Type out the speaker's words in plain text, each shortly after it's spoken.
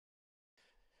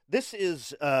This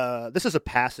is a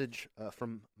passage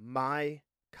from my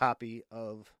copy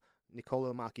of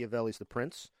Niccolo Machiavelli's The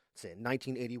Prince. It's a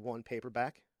 1981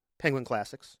 paperback, Penguin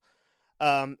Classics.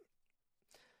 Um,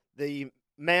 the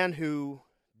man who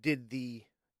did the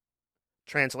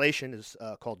translation is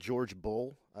called George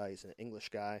Bull. He's an English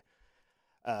guy.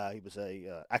 He was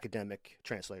a academic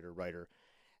translator, writer.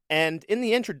 And in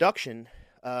the introduction,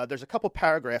 there's a couple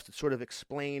paragraphs that sort of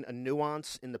explain a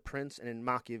nuance in The Prince and in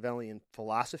Machiavellian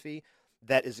philosophy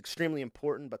that is extremely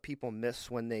important, but people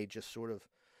miss when they just sort of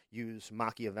use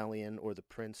Machiavellian or The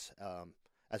Prince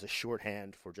as a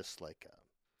shorthand for just like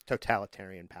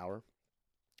totalitarian power.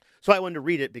 So I wanted to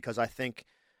read it because I think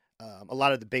a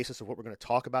lot of the basis of what we're going to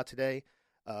talk about today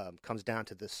comes down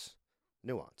to this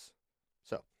nuance.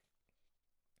 So,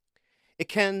 it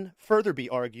can further be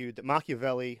argued that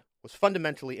Machiavelli was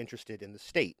fundamentally interested in the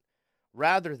state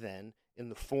rather than in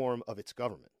the form of its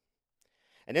government,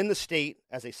 and in the state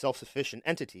as a self-sufficient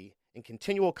entity in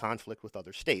continual conflict with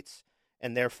other states,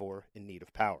 and therefore in need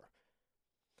of power.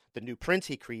 The new prince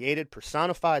he created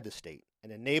personified the state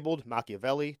and enabled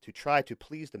Machiavelli to try to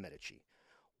please the Medici,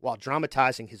 while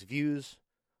dramatizing his views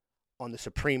on the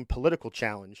supreme political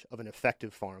challenge of an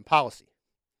effective foreign policy.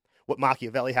 What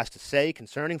Machiavelli has to say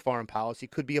concerning foreign policy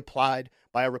could be applied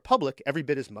by a republic every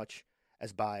bit as much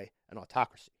as by an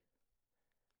autocracy.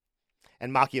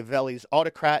 And Machiavelli's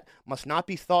autocrat must not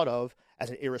be thought of as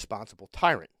an irresponsible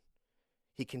tyrant.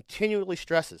 He continually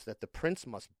stresses that the prince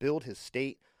must build his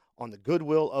state on the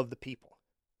goodwill of the people.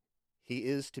 He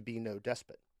is to be no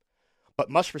despot, but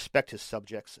must respect his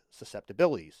subjects'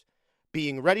 susceptibilities,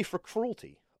 being ready for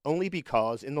cruelty only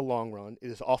because, in the long run, it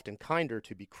is often kinder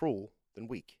to be cruel than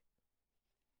weak.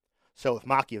 So if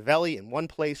Machiavelli in one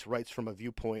place writes from a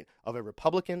viewpoint of a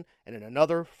republican and in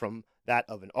another from that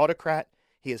of an autocrat,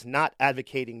 he is not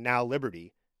advocating now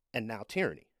liberty and now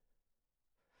tyranny.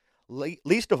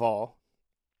 Least of all,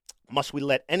 must we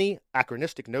let any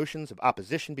anachronistic notions of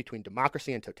opposition between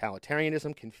democracy and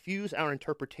totalitarianism confuse our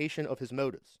interpretation of his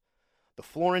motives. The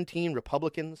Florentine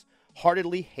Republicans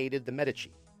heartily hated the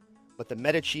Medici, but the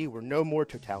Medici were no more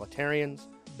totalitarians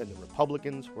than the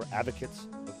Republicans were advocates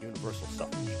of universal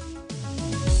suffrage.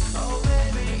 Oh,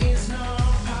 baby, it's not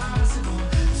possible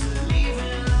to leave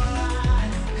it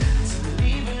alive, to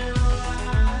leave it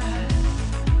alive.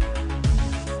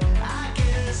 I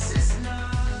guess it's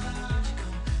not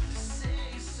logical to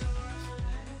say so.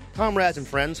 Comrades and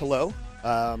friends, hello.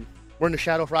 We're in the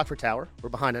shadow of Rockford Tower. We're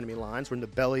behind enemy lines. We're in the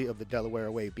belly of the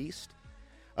Delaware Way beast.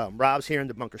 Rob's here in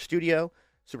the bunker studio.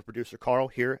 Super producer Carl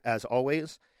here, as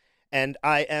always. And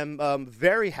I am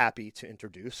very happy to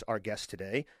introduce our guest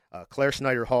today. Claire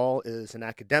Snyder Hall is an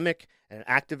academic, an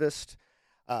activist,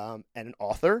 and an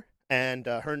author. And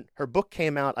her book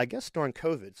came out, I guess, during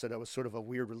COVID, so that was sort of a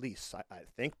weird release, I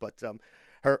think. But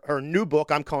her new book,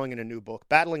 I'm calling it a new book,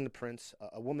 Battling the Prince,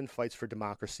 A Woman Fights for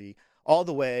Democracy, all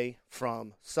the way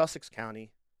from Sussex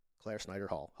County. Claire Snyder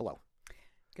Hall, hello.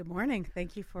 Good morning.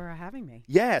 Thank you for having me.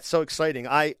 Yeah, it's so exciting.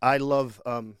 I love,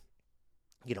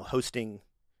 hosting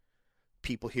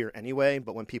people here anyway,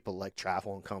 but when people like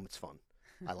travel and come, it's fun.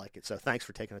 I like it. So thanks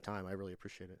for taking the time. I really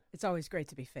appreciate it. It's always great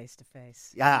to be face to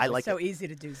face. Yeah, I like it. It's so easy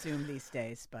to do Zoom these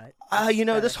days, but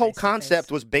this whole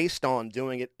concept was based on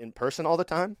doing it in person all the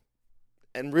time.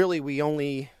 And really we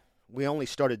only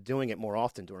started doing it more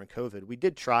often during COVID. We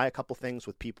did try a couple things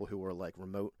with people who were like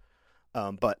remote.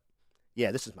 But yeah,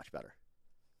 this is much better.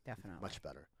 Definitely. Much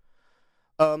better.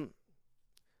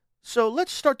 So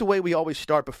let's start the way we always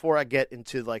start before I get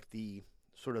into like the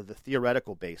sort of the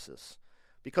theoretical basis,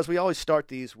 because we always start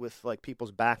these with like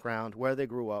people's background, where they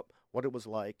grew up, what it was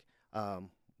like,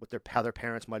 how their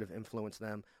parents might have influenced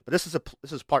them. But this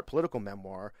is part political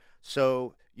memoir,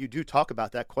 so you do talk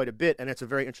about that quite a bit, and it's a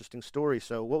very interesting story.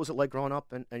 So what was it like growing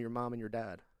up and your mom and your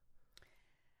dad?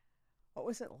 What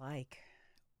was it like?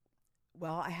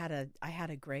 Well, I had a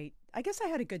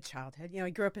good childhood. I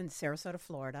grew up in Sarasota,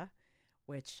 Florida,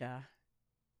 which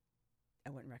I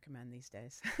wouldn't recommend these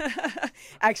days.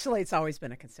 Actually, it's always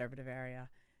been a conservative area.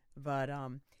 But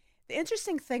the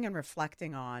interesting thing in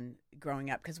reflecting on growing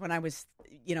up, because when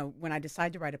I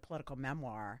decided to write a political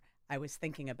memoir, I was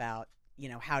thinking about,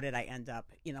 how did I end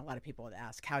up, a lot of people would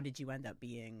ask, how did you end up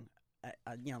being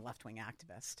a left-wing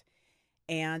activist?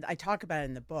 And I talk about it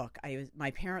in the book.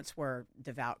 My parents were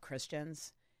devout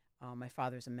Christians. My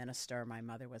father's a minister. My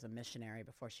mother was a missionary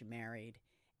before she married,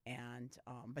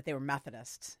 but they were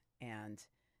Methodists, and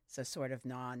so sort of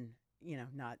not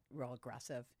real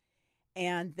aggressive.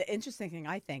 And the interesting thing,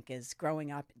 I think, is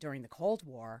growing up during the Cold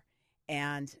War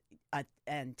and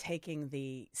taking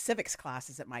the civics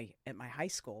classes at my high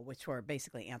school, which were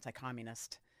basically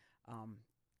anti-communist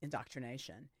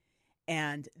indoctrination.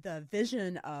 And the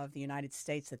vision of the United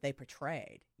States that they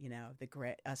portrayed,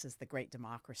 us as the great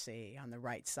democracy on the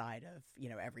right side of,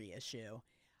 every issue,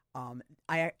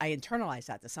 I internalized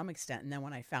that to some extent. And then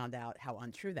when I found out how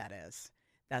untrue that is,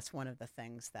 that's one of the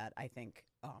things that I think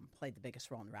played the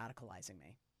biggest role in radicalizing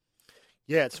me.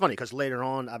 Yeah, it's funny because later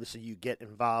on, obviously, you get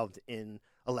involved in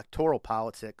electoral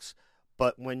politics,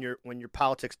 but when your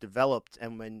politics developed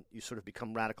and when you sort of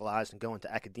become radicalized and go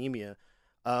into academia,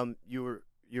 your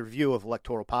view of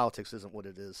electoral politics isn't what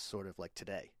it is sort of like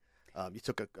today. You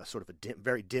took a sort of a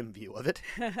very dim view of it.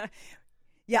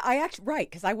 Yeah, right,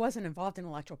 because I wasn't involved in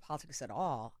electoral politics at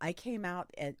all. I came out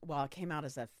I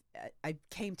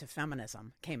came to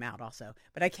feminism, came out also,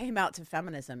 but I came out to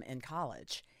feminism in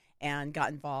college and got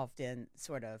involved in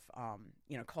sort of,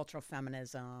 cultural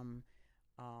feminism.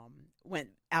 Went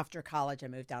after college, I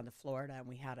moved down to Florida, and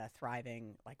we had a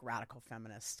thriving, radical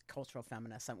feminist, cultural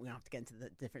feminist. And we don't have to get into the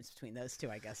difference between those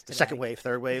two, I guess. Today. Second wave,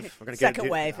 third wave. We're gonna second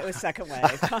wave. It was second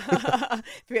wave.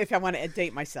 If I want to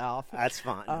date myself, that's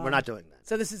fine. We're not doing that.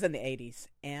 So this is in the 80s,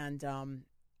 and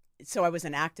so I was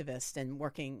an activist and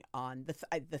working on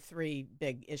the three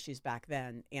big issues back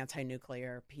then: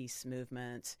 anti-nuclear, peace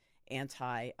movement,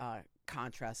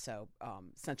 anti-Contra, so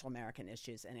Central American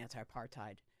issues, and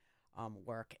anti-apartheid.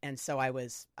 Work. And so I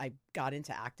got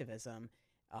into activism,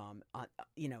 in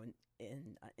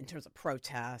terms of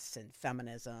protests and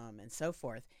feminism and so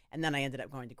forth. And then I ended up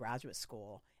going to graduate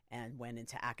school and went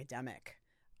into academic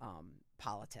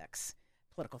politics,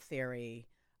 political theory,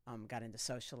 got into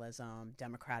socialism,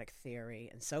 democratic theory,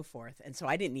 and so forth. And so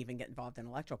I didn't even get involved in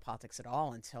electoral politics at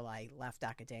all until I left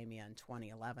academia in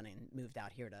 2011 and moved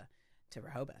out here to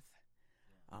Rehoboth.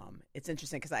 It's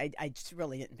interesting because I just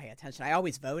really didn't pay attention. I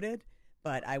always voted,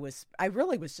 but I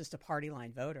really was just a party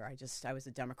line voter. I was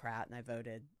a Democrat and I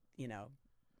voted,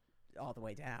 all the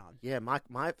way down. Yeah, my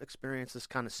experience is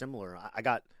kind of similar.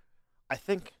 I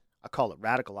think I call it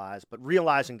radicalized, but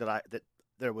realizing that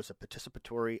there was a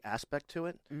participatory aspect to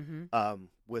it, Mm-hmm.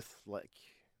 with the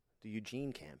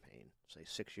Eugene campaign, say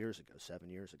 7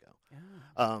 years ago.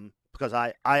 Yeah. Because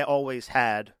I always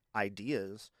had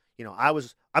ideas.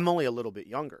 I'm only a little bit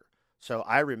younger, so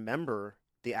I remember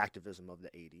the activism of the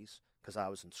 80s because I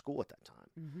was in school at that time.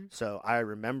 Mm-hmm. So I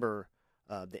remember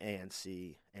the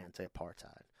ANC,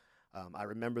 anti-apartheid. I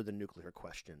remember the nuclear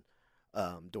question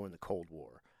during the Cold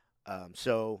War. I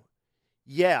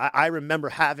remember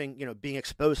having, being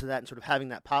exposed to that and sort of having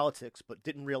that politics, but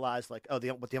didn't realize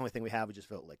the only thing we have, we just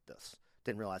vote like this.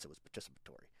 Didn't realize it was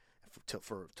participatory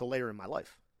till later in my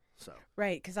life. So.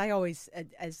 Right, because I always,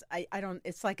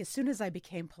 it's like as soon as I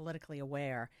became politically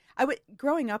aware,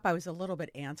 growing up, I was a little bit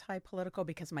anti-political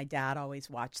because my dad always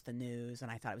watched the news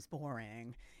and I thought it was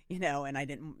boring, and I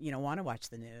didn't, want to watch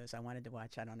the news. I wanted to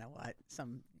watch, I don't know what,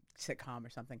 some sitcom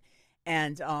or something.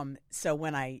 And so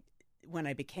when I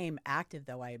became active,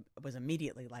 though, I was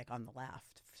immediately on the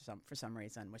left for some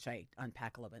reason, which I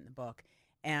unpack a little bit in the book.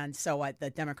 And so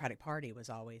the Democratic Party was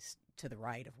always to the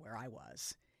right of where I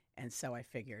was. And so I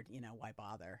figured, why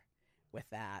bother with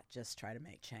that? Just try to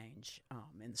make change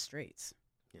in the streets.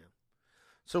 Yeah.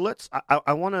 So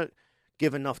I want to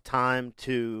give enough time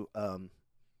to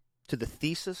the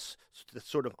thesis that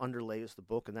sort of underlays the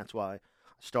book, and that's why I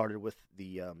started with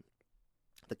the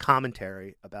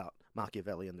commentary about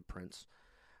Machiavelli and the Prince.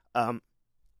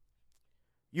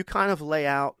 You kind of lay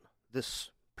out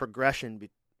this progression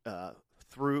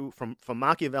from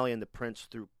Machiavelli and the Prince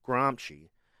through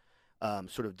Gramsci.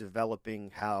 Sort of developing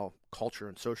how culture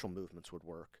and social movements would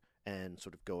work and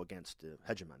sort of go against the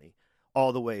hegemony,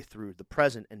 all the way through the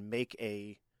present, and make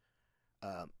a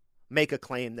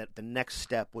claim that the next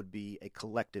step would be a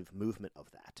collective movement of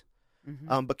that.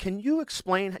 Mm-hmm. But can you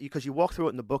explain, because you walk through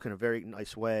it in the book in a very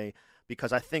nice way,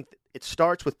 because I think it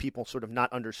starts with people sort of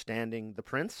not understanding the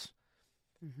Prince.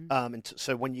 Mm-hmm.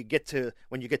 So when you get to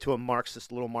a little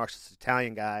Marxist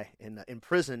Italian guy in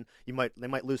prison, they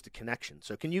might lose the connection.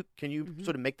 So can you Mm-hmm.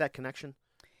 sort of make that connection?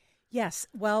 Yes.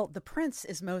 Well, The Prince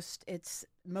is most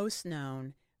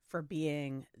known for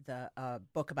being the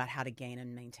book about how to gain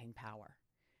and maintain power,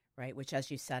 right? Which,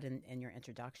 as you said in your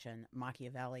introduction,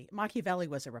 Machiavelli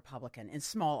was a Republican, in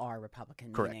small r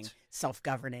Republican, Correct. Meaning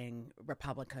self-governing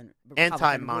Republican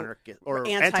Anti-monarch or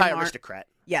anti-aristocrat.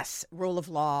 Yes, rule of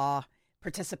law.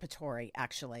 Participatory,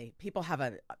 actually. People have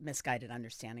a misguided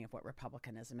understanding of what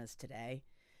republicanism is today.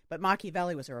 But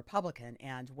Machiavelli was a Republican,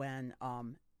 and when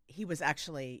he was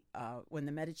actually, when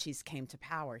the Medicis came to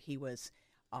power, he was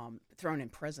thrown in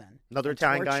prison. Another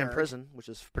Italian guy in prison, which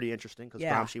is pretty interesting because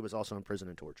Gramsci was also in prison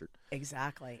and tortured.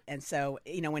 Exactly. And so,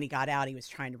 when he got out, he was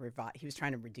trying to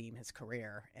redeem his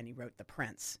career, and he wrote The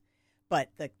Prince. But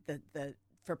the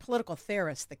for political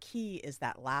theorists, the key is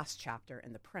that last chapter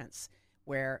in The Prince,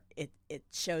 where it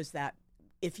shows that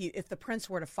if the prince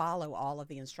were to follow all of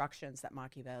the instructions that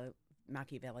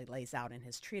Machiavelli lays out in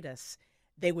his treatise,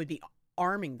 they would be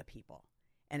arming the people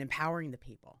and empowering the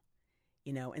people,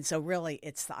 and so really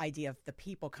it's the idea of the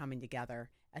people coming together,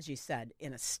 as you said,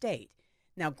 in a state.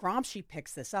 Now, Gramsci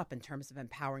picks this up in terms of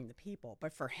empowering the people,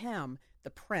 but for him, the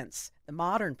prince, the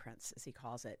modern prince, as he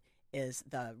calls it, is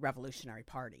the Revolutionary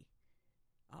Party.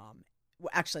 Well,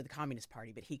 actually the Communist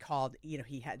Party, but he called,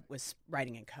 was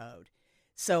writing in code.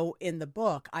 So in the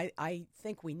book, I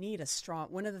think we need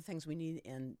one of the things we need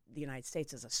in the United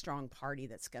States is a strong party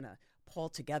that's going to pull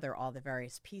together all the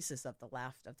various pieces of the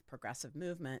left, of the progressive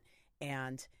movement,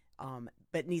 and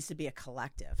but it needs to be a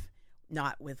collective,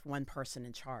 not with one person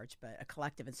in charge, but a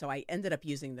collective. And so I ended up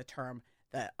using the term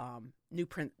the New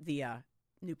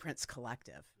Prince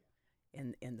Collective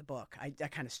in the book. I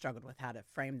kind of struggled with how to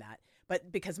frame that. But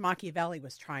because Machiavelli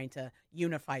was trying to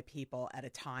unify people at a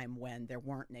time when there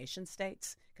weren't nation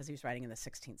states, because he was writing in the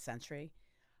 16th century.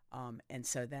 And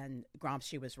so then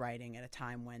Gramsci was writing at a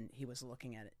time when he was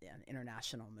looking at an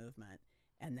international movement.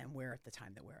 And then we're at the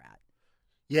time that we're at.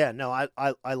 Yeah, no,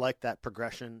 I like that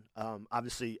progression.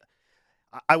 Obviously,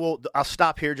 I'll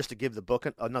stop here just to give the book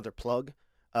another plug.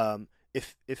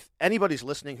 If anybody's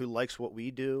listening who likes what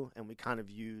we do, and we kind of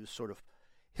use sort of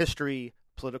history,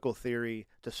 political theory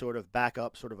to sort of back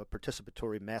up sort of a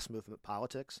participatory mass movement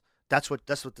politics, that's what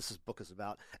this book is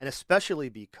about. And especially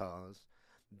because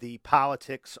the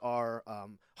politics are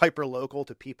hyper local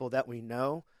to people that we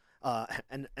know,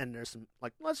 and there's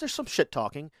some shit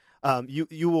talking.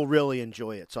 You will really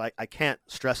enjoy it. So I can't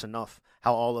stress enough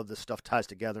how all of this stuff ties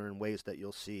together in ways that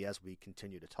you'll see as we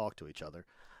continue to talk to each other.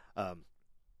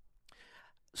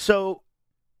 So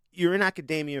you're in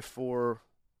academia for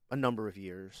a number of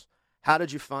years. How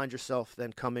did you find yourself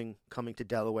then coming to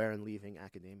Delaware and leaving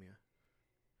academia?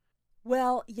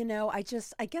 Well, I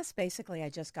guess basically I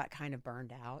just got kind of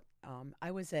burned out.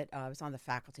 I was on the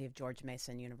faculty of George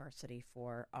Mason University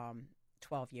for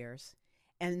 12 years,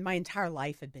 and my entire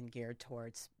life had been geared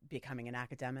towards becoming an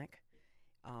academic.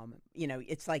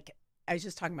 It's like, I was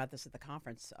just talking about this at the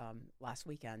conference last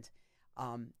weekend.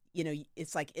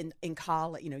 It's like in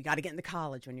college, you got to get into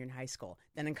college when you're in high school.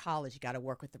 Then in college, you got to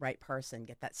work with the right person,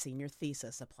 get that senior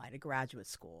thesis, apply to graduate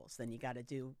schools. Then you got to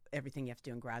do everything you have to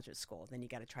do in graduate school. Then you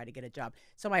got to try to get a job.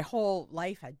 So my whole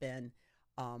life had been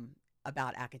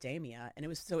about academia, and it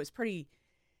was pretty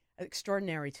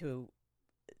extraordinary to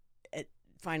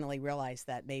finally realize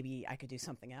that maybe I could do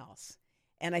something else.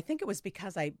 And I think it was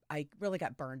because I really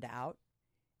got burned out.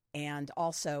 And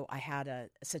also I had a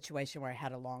situation where I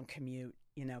had a long commute.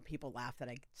 People laugh that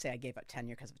I say I gave up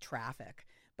tenure because of traffic.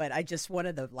 But one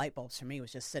of the light bulbs for me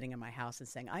was just sitting in my house and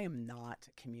saying, I am not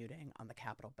commuting on the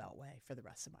Capitol Beltway for the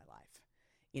rest of my life.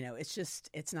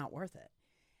 It's not worth it.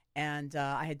 And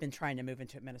I had been trying to move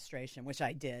into administration, which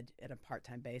I did at a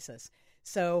part-time basis.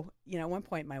 So, at one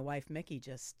point my wife, Mickey,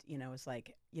 just, was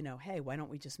like, hey, why don't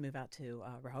we just move out to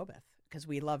Rehoboth? Because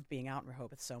we loved being out in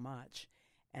Rehoboth so much.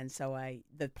 And so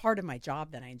the part of my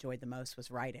job that I enjoyed the most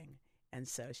was writing. And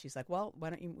so she's like, well, why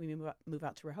don't we move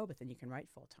out to Rehoboth and you can write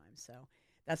full time? So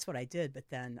that's what I did. But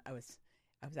then I was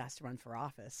asked to run for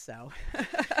office. So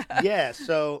yeah.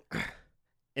 So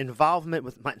involvement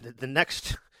with the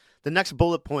next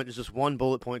bullet point is just one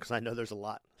bullet point, because I know there's a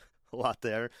lot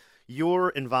there. Your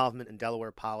involvement in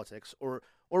Delaware politics, or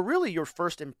really your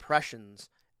first impressions,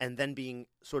 and then being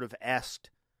sort of asked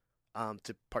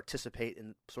to participate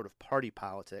in sort of party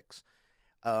politics.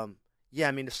 Yeah,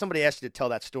 I mean, if somebody asked you to tell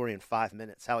that story in 5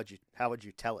 minutes, how would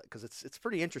you tell it? Because it's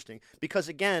pretty interesting. Because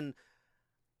again,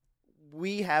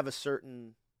 we have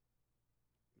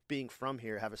being from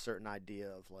here, have a certain idea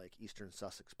of like Eastern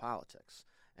Sussex politics,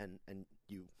 and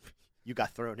you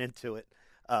got thrown into it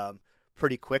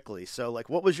pretty quickly. So, like,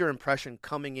 what was your impression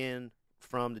coming in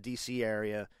from the D.C.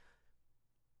 area,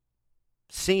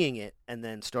 seeing it, and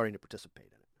then starting to participate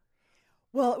in it?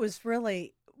 Well, it was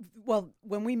really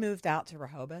when we moved out to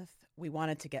Rehoboth, we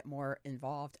wanted to get more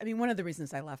involved. I mean, one of the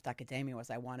reasons I left academia was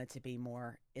I wanted to be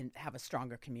more have a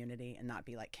stronger community and not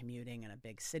be like commuting in a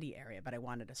big city area, but I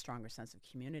wanted a stronger sense of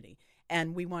community,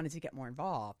 and we wanted to get more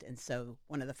involved. And so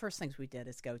one of the first things we did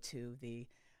is go to the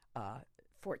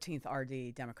 14th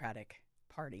RD Democratic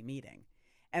Party meeting.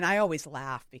 And I always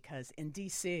laugh because in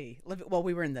D.C.,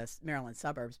 we were in the Maryland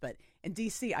suburbs, but in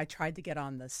D.C., I tried to get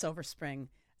on the Silver Spring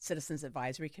Citizens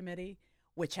Advisory Committee,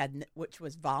 which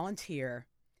was volunteer,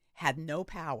 had no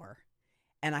power,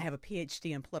 and I have a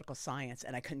PhD in political science,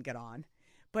 and I couldn't get on.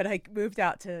 But I moved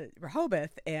out to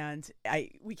Rehoboth, and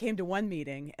we came to one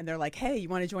meeting, and they're like, hey, you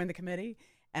want to join the committee?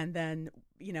 And then,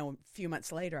 a few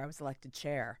months later, I was elected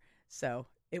chair. So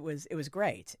it was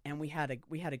great, and we had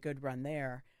a good run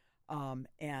there, and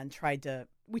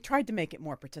we tried to make it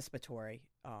more participatory.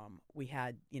 We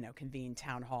had convened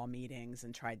town hall meetings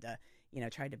and tried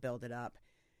to build it up.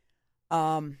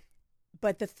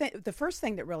 But the first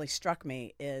thing that really struck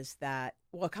me is that,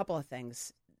 well, a couple of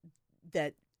things,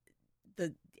 that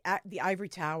the ivory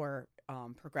tower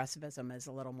progressivism is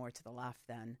a little more to the left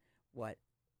than what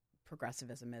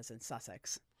progressivism is in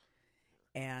Sussex.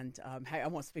 And I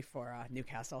won't speak for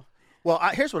Newcastle. Well,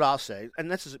 here's what I'll say, and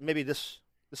this is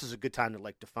a good time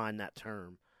to define that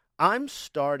term. I'm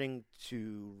starting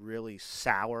to really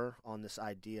sour on this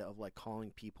idea of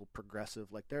calling people progressive.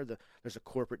 There's a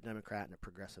corporate Democrat and a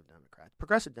progressive Democrat.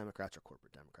 Progressive Democrats are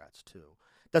corporate Democrats too.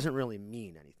 It doesn't really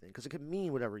mean anything because it can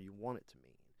mean whatever you want it to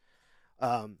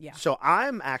mean. Yeah. So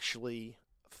I'm actually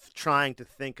trying to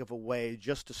think of a way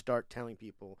just to start telling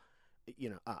people,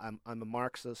 I'm a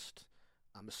Marxist,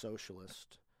 I'm a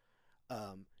socialist.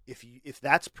 If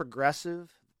that's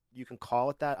progressive, you can call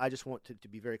it that. I just want to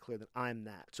be very clear that I'm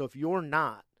that. So if you're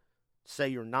not, say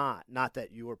you're not that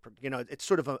you're, it's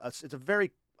sort of it's a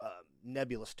very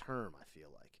nebulous term, I feel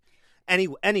like.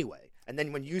 Anyway, and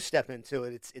then when you step into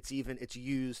it, it's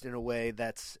used in a way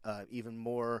that's even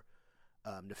more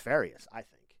nefarious, I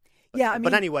think.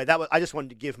 But anyway, I just wanted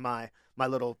to give my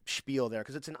little spiel there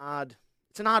because it's an odd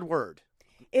word.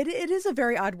 It is a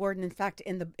very odd word, and in fact,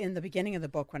 in the beginning of the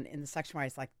book, when in the section where I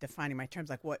was defining my terms,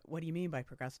 what do you mean by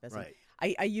progressivism?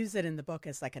 Right. I use it in the book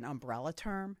as an umbrella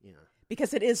term, Yeah.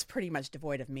 Because it is pretty much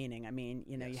devoid of meaning. I mean,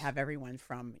 Yes. You have everyone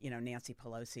from Nancy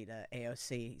Pelosi to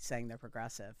AOC saying they're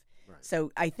progressive. Right.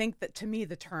 So I think that to me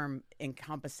the term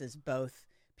encompasses both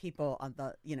people on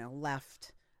the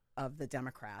left of the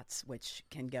Democrats, which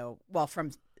can go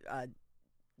from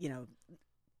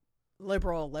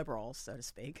liberals, so to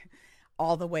speak,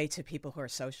 all the way to people who are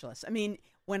socialists. I mean,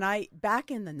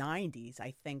 back in the 90s,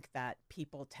 I think that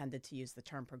people tended to use the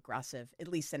term progressive, at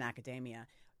least in academia,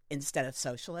 instead of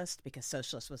socialist, because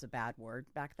socialist was a bad word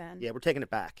back then. Yeah, we're taking it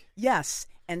back. Yes.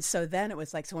 And so then it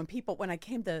was when I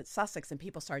came to Sussex and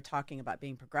people started talking about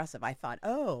being progressive, I thought,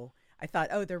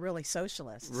 they're really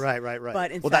socialists. Right.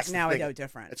 But in fact, now I know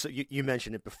different. So you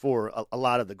mentioned it before. A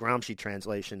lot of the Gramsci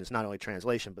translation is not only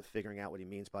translation, but figuring out what he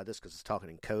means by this because it's talking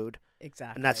in code.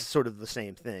 Exactly. And that's sort of the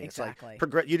same thing. Exactly.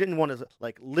 It's you didn't want to,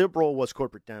 liberal was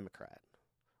corporate Democrat.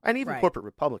 And even Right. corporate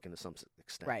Republican to some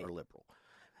extent, Right. or liberal.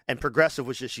 And progressive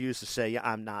was just used to say, yeah,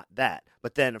 I'm not that.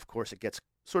 But then, of course, it gets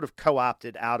sort of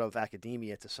co-opted out of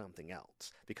academia to something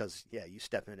else because, yeah, you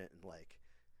step in it and,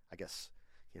 I guess,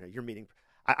 you're meeting.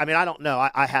 I mean, I don't know.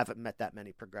 I haven't met that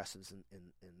many progressives in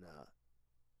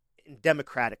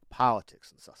democratic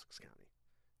politics in Sussex County.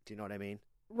 Do you know what I mean?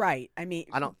 Right. I mean,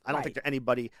 I don't right. think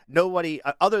nobody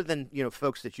other than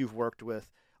folks that you've worked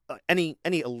with, any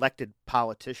elected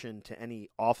politician to any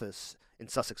office in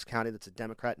Sussex County that's a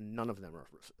Democrat, none of them are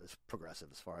as progressive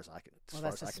as far as I can. Well,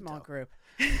 that's a small group.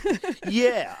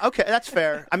 Yeah. Okay, that's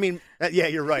fair. I mean, yeah,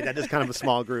 you're right. That is kind of a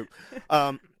small group.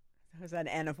 Was that an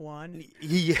N of one?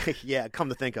 Yeah. Come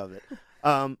to think of it,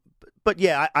 but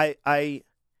yeah, I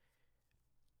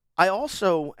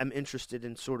also am interested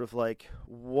in sort of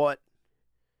what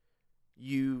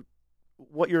your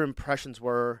impressions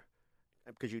were,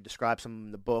 because you described some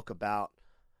in the book about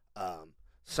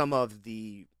some of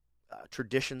the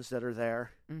traditions that are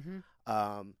there. Mm-hmm.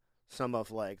 Some of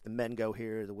the men go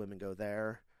here, the women go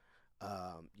there.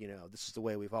 This is the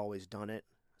way we've always done it.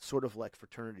 Sort of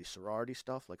fraternity, sorority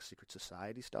stuff, secret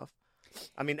society stuff.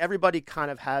 I mean, everybody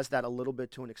kind of has that a little bit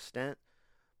to an extent,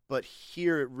 but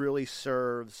here it really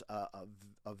serves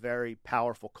a very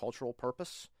powerful cultural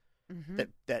purpose. Mm-hmm.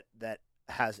 that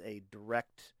has a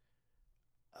direct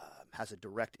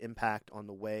impact on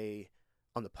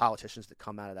the politicians that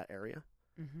come out of that area.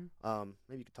 Mm-hmm.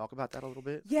 Maybe you could talk about that a little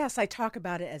bit. Yes, I talk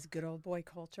about it as good old boy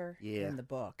culture in the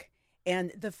book.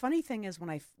 And the funny thing is, when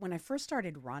I first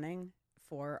started running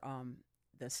for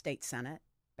the state senate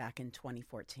back in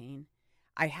 2014,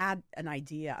 I had an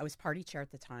idea. I was party chair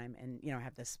at the time, and I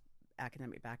have this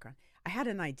academic background. I had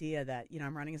an idea that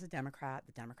I'm running as a Democrat.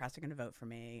 The Democrats are going to vote for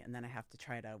me, and then I have to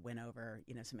try to win over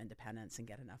some independents and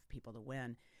get enough people to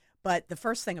win. But the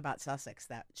first thing about Sussex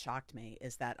that shocked me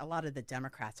is that a lot of the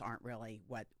Democrats aren't really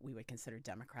what we would consider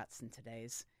Democrats in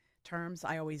today's terms.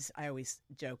 I always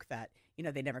joke that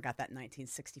they never got that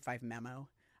 1965 memo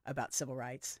about civil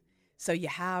rights. So you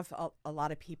have a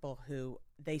lot of people who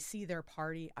they see their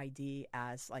party ID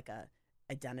as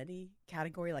identity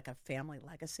category, like a family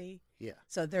legacy. Yeah.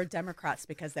 So they're Democrats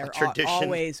because they're tradition,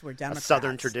 always were Democrats. A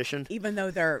Southern tradition. Even though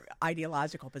their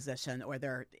ideological position or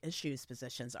their issues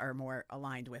positions are more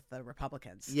aligned with the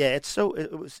Republicans. Yeah,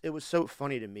 it was so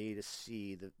funny to me to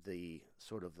see the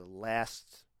sort of the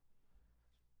last,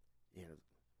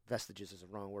 vestiges is a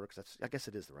wrong word because I guess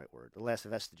it is the right word. The last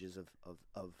vestiges of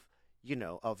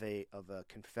a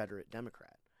Confederate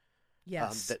Democrat.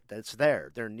 Yes. That's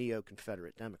there. They're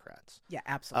neo-Confederate Democrats. Yeah,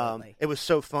 absolutely. It was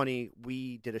so funny.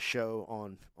 We did a show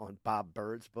on Bob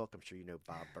Byrd's book. I'm sure you know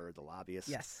Bob Byrd, the lobbyist.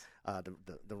 Yes.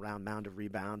 The Round Mound of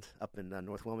Rebound up in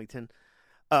North Wilmington.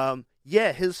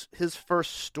 His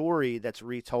first story that's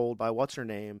retold by what's her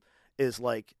name is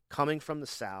like coming from the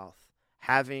South,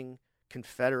 having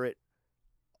Confederate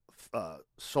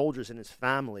soldiers in his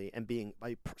family, and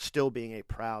still being a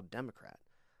proud Democrat.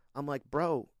 I'm like,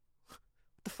 bro,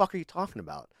 what the fuck are you talking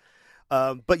about?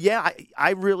 But yeah,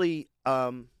 I really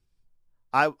I'm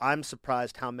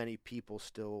surprised how many people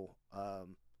still are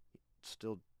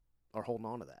holding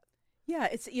on to that. Yeah,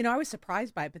 it's I was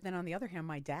surprised by it, but then on the other hand,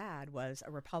 my dad was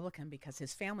a Republican because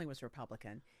his family was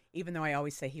Republican. Even though I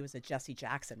always say he was a Jesse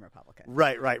Jackson Republican.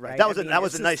 Right. That was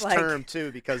a nice term too,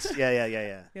 because yeah.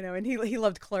 And he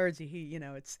loved clergy.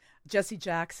 It's Jesse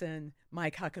Jackson,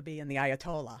 Mike Huckabee, and the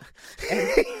Ayatollah.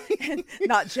 And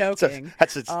not joking.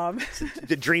 That's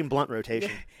the dream blunt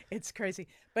rotation. It's crazy.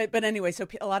 But anyway, so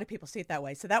a lot of people see it that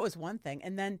way. So that was one thing.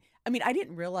 And then, I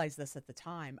didn't realize this at the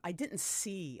time. I didn't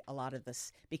see a lot of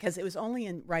this because it was only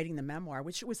in writing the memoir,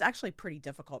 which was actually pretty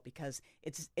difficult because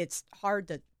it's hard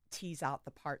to tease out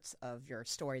the parts of your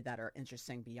story that are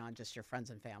interesting beyond just your friends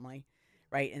and family,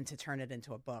 right? And to turn it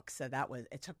into a book. So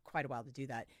it took quite a while to do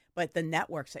that. But the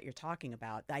networks that you're talking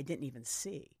about, I didn't even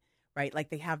see, right? Like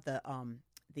they have the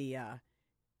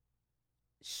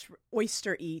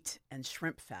Oyster Eat and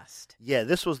Shrimp Fest. Yeah,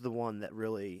 this was the one that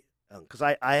really, because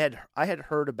I had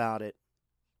heard about it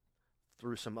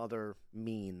through some other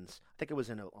means. I think it was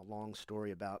in a long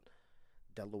story about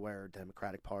Delaware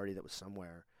Democratic Party that was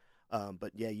somewhere.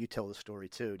 But yeah, you tell the story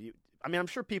too. I'm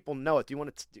sure people know it. Do you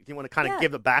want to kind of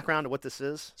give a background of what this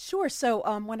is? Sure.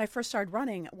 So when I first started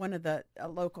running, one of the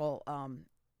local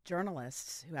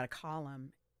journalists who had a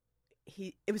column,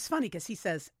 it was funny because he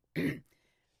says, "Are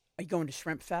you going to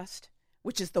Shrimp Fest?"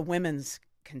 Which is the women's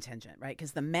contingent, right?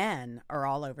 Because the men are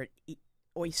all over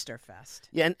Oyster Fest.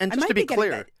 Yeah, and just to be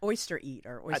clear, Oyster Eat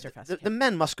or Oyster Fest. The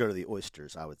men must go to the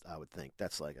oysters. I would think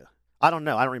that's like I don't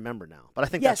know. I don't remember now, but I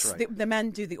think that's right. Yes, the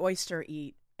men do the Oyster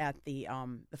Eat at the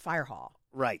fire hall.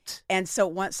 Right. And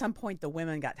so at some point the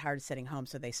women got tired of sitting home,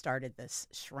 so they started this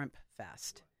Shrimp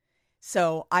Fest.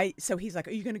 So he's like,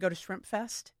 "Are you going to go to Shrimp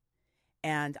Fest?"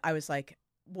 And I was like,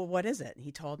 "Well, what is it?" And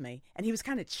he told me, and he was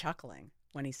kind of chuckling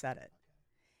when he said it.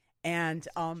 And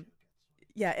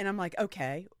and I'm like,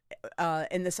 "Okay."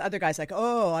 And this other guy's like,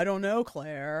 "Oh, I don't know,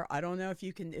 Claire. I don't know if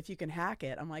you can hack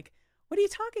it." I'm like, "What are you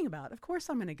talking about? Of course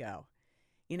I'm going to go."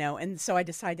 And so I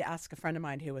decided to ask a friend of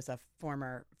mine who was a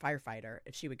former firefighter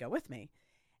if she would go with me.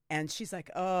 And she's like,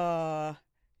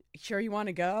 sure you want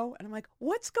to go? And I'm like,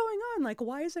 what's going on? Like,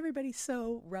 why is everybody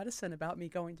so reticent about me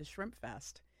going to Shrimp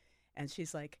Fest? And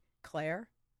she's like, Claire,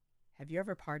 have you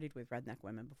ever partied with redneck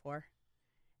women before?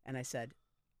 And I said,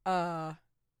 no.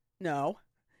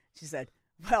 She said,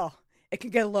 well, it can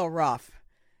get a little rough.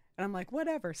 And I'm like,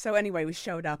 whatever. So anyway, we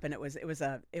showed up and it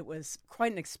was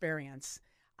quite an experience.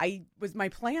 My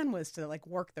plan was to like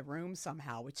work the room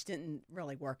somehow, which didn't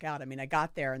really work out. I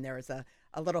got there and there was a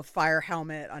little fire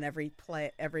helmet on every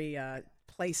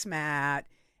placemat,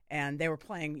 and they were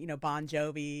playing, Bon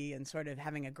Jovi and sort of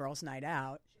having a girls' night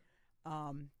out.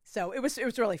 So it was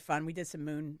really fun. We did some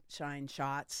moonshine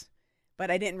shots,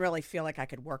 but I didn't really feel like I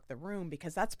could work the room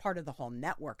because that's part of the whole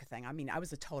network thing. I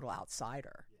was a total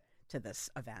outsider to this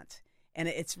event, and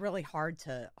it's really hard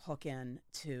to hook in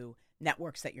to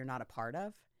networks that you're not a part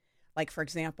of. Like, for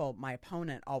example, my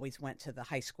opponent always went to the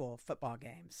high school football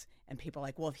games, and people are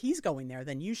like, well, if he's going there,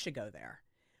 then you should go there.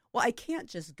 Well, I can't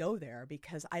just go there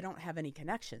because I don't have any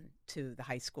connection to the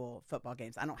high school football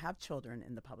games. I don't have children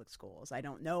in the public schools. I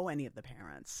don't know any of the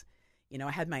parents.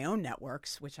 I had my own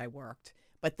networks, which I worked.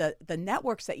 But the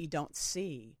networks that you don't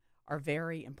see are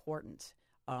very important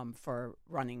for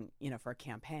running, for a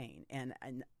campaign. And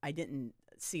I didn't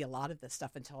see a lot of this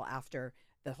stuff until after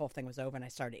the whole thing was over and I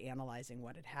started analyzing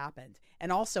what had happened.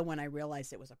 And also when I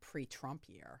realized it was a pre-Trump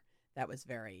year, that was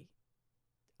very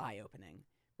eye-opening,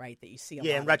 right? That you see a lot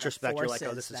in retrospect, of you're like,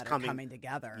 oh, this is coming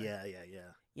together. Yeah.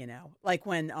 Like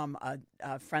when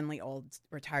a friendly old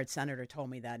retired senator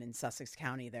told me that in Sussex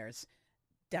County there's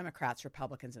Democrats,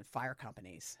 Republicans, and fire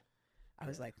companies. I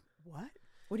was like, what?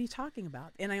 What are you talking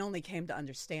about? And I only came to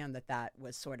understand that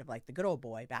was sort of like the good old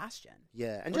boy bastion.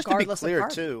 Yeah, and just to be regardless of clear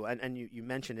party. too, and you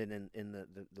mentioned it in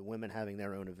the women having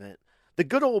their own event. The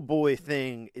good old boy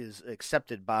thing is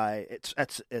accepted by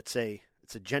it's a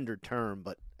gendered term,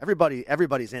 but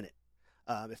everybody's in it.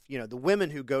 If the women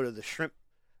who go to the shrimp,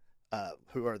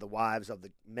 who are the wives of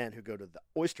the men who go to the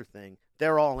oyster thing,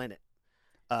 they're all in it.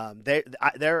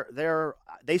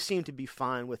 They seem to be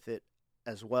fine with it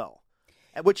as well,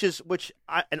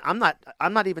 I'm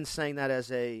not even saying that as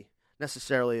a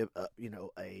necessarily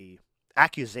a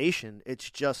accusation. It's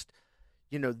just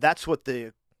that's what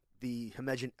the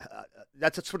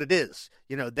that's what it is.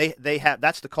 They have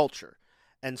that's the culture,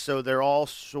 and so they're all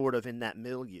sort of in that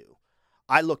milieu.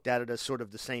 I looked at it as sort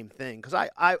of the same thing because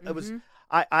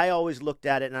I always looked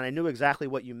at it and I knew exactly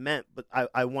what you meant, but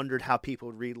I wondered how people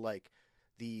would read like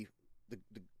the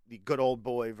good old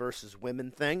boy versus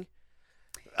women thing,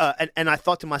 and I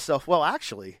thought to myself, well,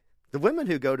 actually, the women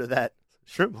who go to that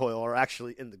shrimp boil are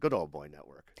actually in the good old boy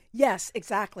network. Yes,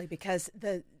 exactly, because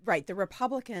the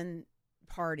Republican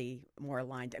Party more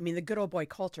aligned. I mean, the good old boy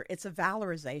culture, it's a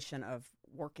valorization of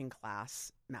working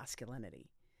class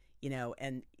masculinity,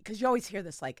 and because you always hear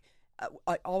this, like,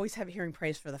 I always have hearing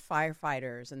praise for the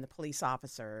firefighters and the police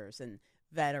officers and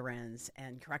veterans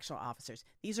and correctional officers.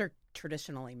 These are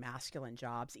traditionally masculine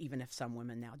jobs, even if some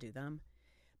women now do them.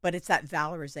 But it's that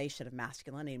valorization of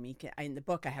masculinity. I mean, in the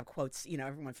book, I have quotes,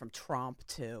 everyone from Trump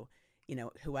to,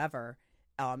 whoever,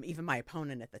 even my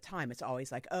opponent at the time. It's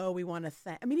always like, oh, we want to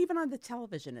I mean, even on the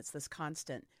television, it's this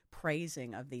constant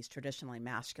praising of these traditionally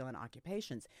masculine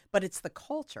occupations. But it's the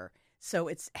culture. So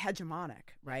it's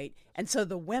hegemonic, right? And so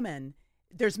the women,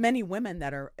 there's many women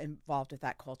that are involved with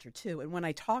that culture too. And when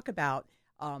I talk about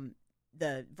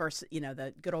the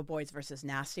good old boys versus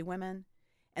nasty women,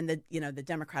 and the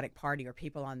Democratic Party or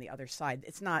people on the other side,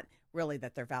 it's not really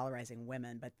that they're valorizing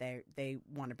women, but they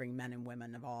want to bring men and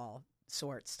women of all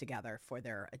sorts together for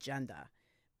their agenda.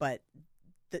 But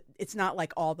it's not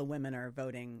like all the women are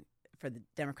voting for the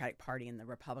Democratic Party and the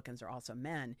Republicans are also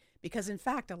men, because in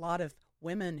fact, a lot of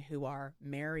women who are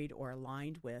married or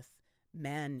aligned with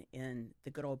men in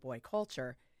the good old boy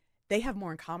culture, they have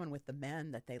more in common with the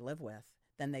men that they live with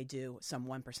than they do some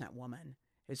 1% woman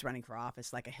who's running for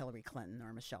office like a Hillary Clinton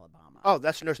or Michelle Obama. Oh,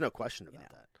 there's no question about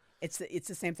that. It's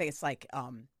the same thing. It's like,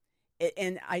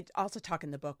 and I also talk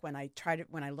in the book when I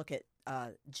look at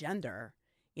gender,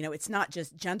 it's not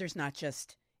just gender's not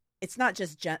just. It's not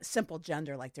just simple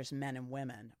gender, like there's men and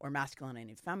women or masculinity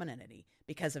and femininity,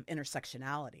 because of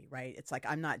intersectionality, right? It's like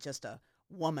I'm not just a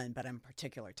woman, but I'm a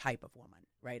particular type of woman,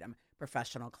 right? I'm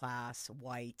professional class,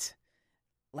 white,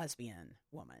 lesbian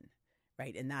woman,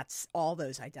 right? And that's all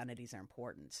those identities are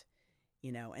important,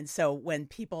 And so when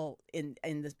people in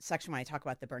the section when I talk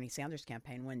about the Bernie Sanders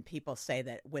campaign, when people say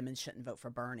that women shouldn't vote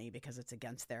for Bernie because it's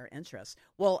against their interests,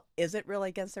 well, is it really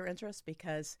against their interests?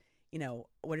 Because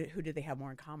who do they have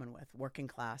more in common with? Working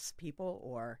class people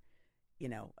or,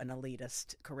 an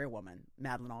elitist career woman,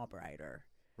 Madeleine Albright or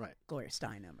right. Gloria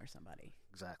Steinem or somebody.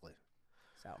 Exactly.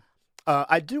 So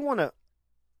I do want to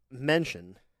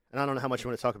mention, and I don't know how much you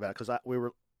want to talk about it, because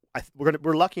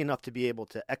we're lucky enough to be able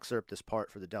to excerpt this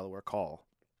part for the Delaware Call,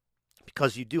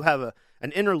 because you do have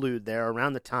an interlude there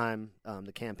around the time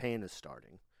the campaign is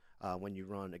starting. When you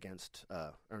run against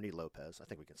Ernie Lopez, I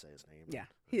think we can say his name. Yeah,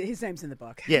 his name's in the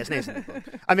book. Yeah, his name's in the book.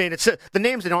 I mean, it's the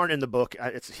names that aren't in the book.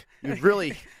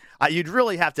 You'd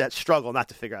really have to struggle not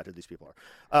to figure out who these people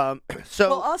are.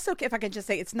 Well, also, if I could just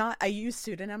say, it's not. I use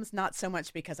pseudonyms not so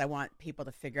much because I want people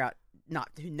to figure out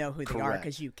not to know who they are,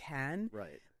 because you can.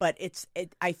 Right. But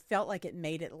I felt like it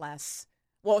made it less.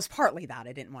 Well, it was partly that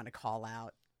I didn't want to call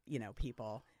out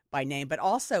people by name, but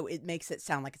also it makes it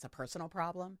sound like it's a personal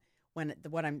problem. When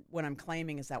what I'm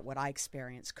claiming is that what I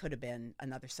experienced could have been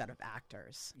another set of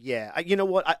actors. Yeah, you know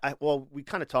what? Well, we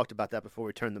kind of talked about that before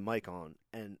we turned the mic on,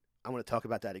 and I want to talk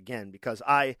about that again, because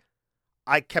I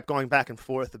kept going back and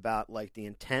forth about like the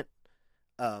intent,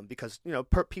 because there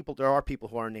are people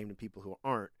who are named and people who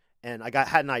aren't, and I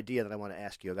had an idea that I want to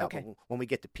ask you about. Okay. When we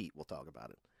get to Pete, we'll talk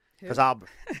about it, because I'll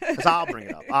bring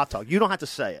it up. I'll talk. You don't have to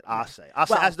say it. I'll say.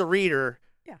 Say as the reader.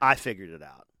 Yeah. I figured it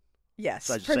out. Yes,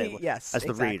 so yes, as the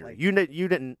exactly. reader, you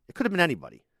didn't. It could have been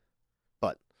anybody,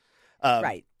 but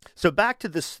right. So back to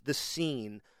this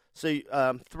scene. So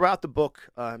throughout the book,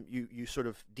 you sort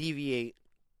of deviate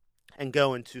and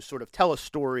go into sort of tell a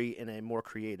story in a more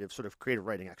creative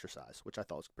writing exercise, which I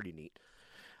thought was pretty neat.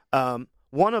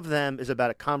 One of them is about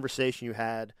a conversation you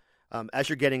had as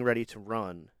you're getting ready to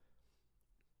run.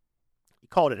 You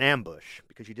call it an ambush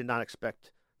because you did not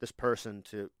expect this person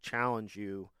to challenge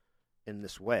you in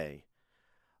this way.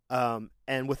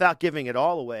 And without giving it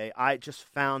all away, I just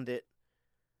found it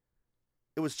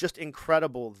was just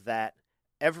incredible that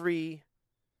every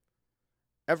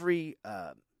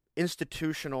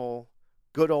institutional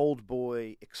good old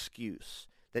boy excuse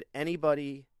that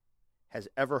anybody has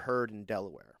ever heard in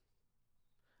Delaware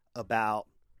about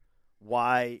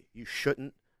why you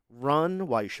shouldn't run,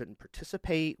 why you shouldn't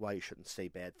participate, why you shouldn't say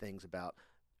bad things about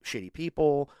shitty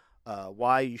people,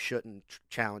 why you shouldn't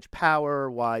challenge power,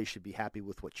 why you should be happy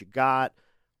with what you got,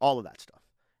 all of that stuff.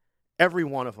 Every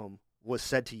one of them was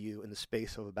said to you in the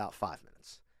space of about 5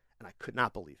 minutes, and I could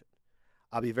not believe it.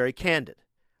 I'll be very candid.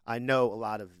 I know a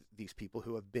lot of these people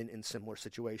who have been in similar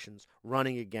situations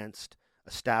running against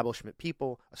establishment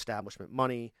people, establishment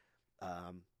money,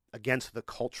 against the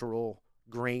cultural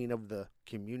grain of the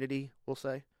community, we'll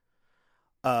say.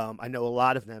 I know a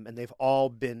lot of them, and they've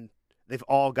all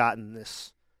gotten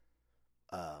this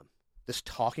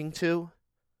talking to,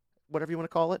 whatever you want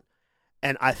to call it.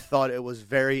 And I thought it was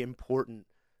very important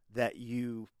that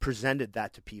you presented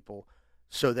that to people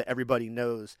so that everybody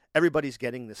knows everybody's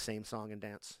getting the same song and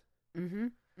dance. Mm-hmm.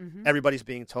 Mm-hmm. Everybody's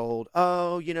being told,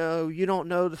 oh, you don't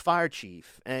know the fire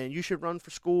chief, and you should run for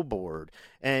school board,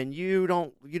 and you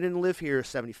didn't live here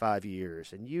 75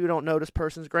 years, and you don't know this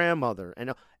person's grandmother,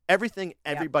 and everything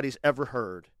everybody's ever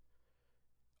heard,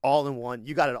 all in one.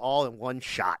 You got it all in one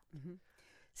shot. Mm-hmm.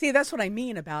 See, that's what I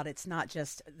mean about it's not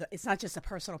just a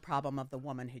personal problem of the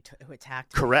woman who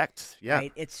attacked. Correct. Me, yeah.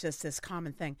 Right. It's just this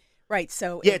common thing. Right.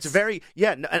 So yeah,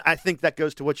 and I think that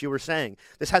goes to what you were saying.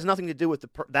 This has nothing to do with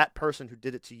that person who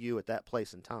did it to you at that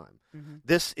place and time. Mm-hmm.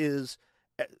 This is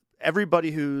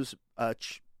everybody who's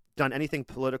done anything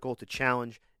political to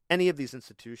challenge any of these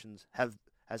institutions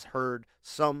has heard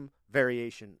some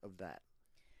variation of that.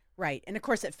 Right. And of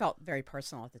course, it felt very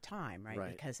personal at the time, right?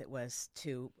 Right. Because it was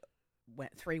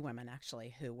three women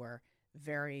actually who were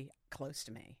very close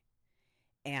to me,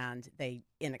 and they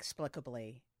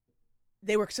inexplicably.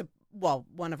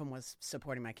 One of them was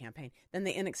supporting my campaign. Then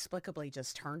they inexplicably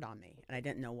just turned on me, and I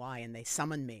didn't know why. And they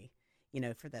summoned me,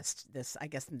 for this. I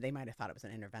guess they might have thought it was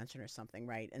an intervention or something,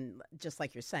 right? And just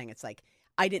like you're saying, it's like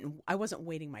I wasn't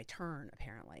waiting my turn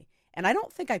apparently. And I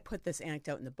don't think I put this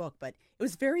anecdote in the book, but it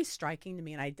was very striking to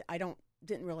me. And I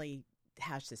didn't really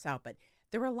hash this out, but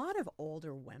there were a lot of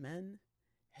older women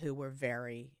who were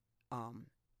very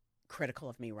critical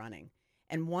of me running.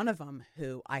 And one of them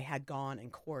who I had gone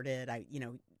and courted,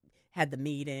 had the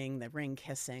meeting, the ring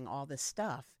kissing, all this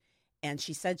stuff. And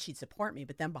she said she'd support me,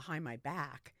 but then behind my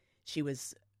back,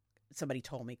 somebody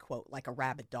told me, quote, like a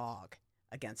rabid dog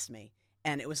against me.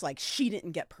 And it was like she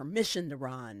didn't get permission to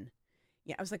run.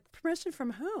 Yeah, I was like, permission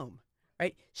from whom?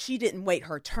 Right? She didn't wait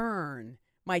her turn,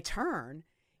 my turn.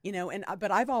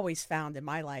 But I've always found in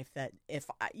my life that if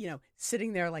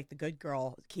sitting there like the good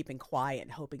girl, keeping quiet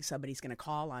and hoping somebody's going to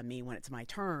call on me when it's my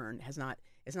turn is not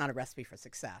a recipe for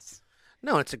success.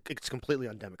 No, it's completely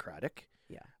undemocratic.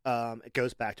 Yeah. It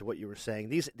goes back to what you were saying.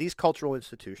 These cultural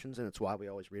institutions, and it's why we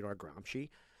always read our Gramsci.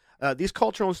 These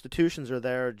cultural institutions are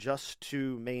there just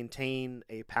to maintain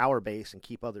a power base and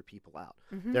keep other people out.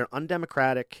 Mm-hmm. They're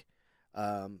undemocratic.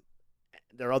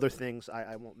 There are other things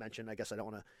I won't mention. I guess I don't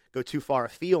want to go too far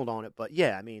afield on it, but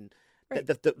yeah, I mean, right.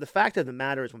 the fact of the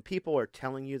matter is when people are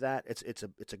telling you that, it's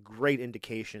a great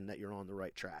indication that you're on the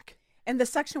right track. And the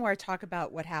section where I talk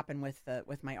about what happened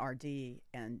with my RD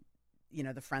and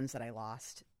the friends that I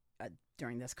lost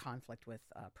during this conflict with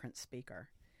Prince Speaker.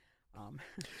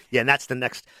 Yeah, and that's the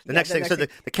next thing. So the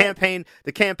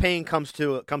campaign comes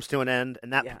to an end,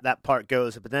 and that part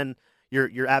goes. But then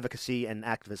your advocacy and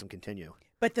activism continue.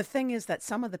 But the thing is that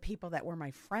some of the people that were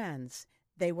my friends,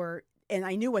 and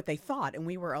I knew what they thought, and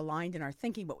we were aligned in our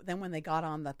thinking. But then when they got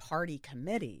on the party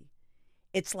committee,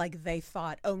 it's like they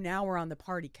thought, oh, now we're on the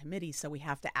party committee, so we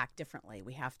have to act differently.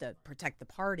 We have to protect the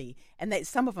party. And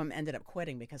some of them ended up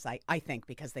quitting because I think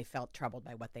because they felt troubled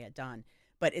by what they had done.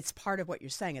 But it's part of what you're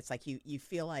saying. It's like you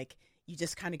feel like you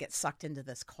just kind of get sucked into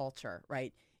this culture,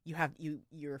 right?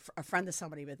 You're a friend of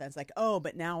somebody, but that's like, oh,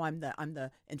 but now I'm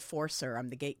the enforcer, I'm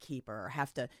the gatekeeper, I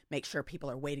have to make sure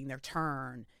people are waiting their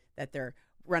turn, that they're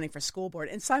running for school board,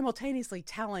 and simultaneously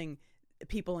telling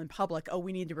people in public, oh,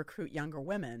 we need to recruit younger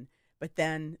women. But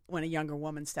then when a younger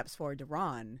woman steps forward to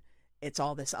run, it's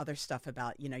all this other stuff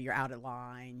about, you're out of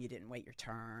line, you didn't wait your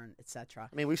turn, etc.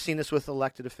 I mean, we've seen this with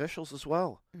elected officials as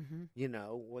well.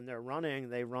 Mm-hmm. When they're running,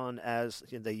 they run as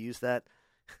they use that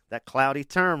cloudy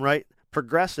term, right?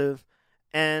 Progressive,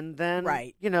 and then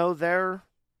right. They're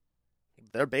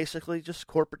basically just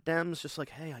corporate Dems, just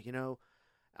like, hey,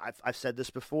 I've said this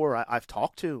before. I've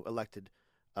talked to elected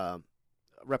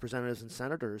representatives and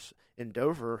senators in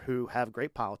Dover who have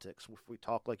great politics. If we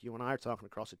talk like you and I are talking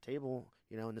across the table,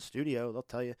 in the studio, they'll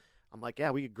tell you, I'm like,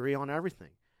 yeah, we agree on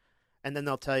everything. And then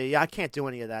they'll tell you, yeah, I can't do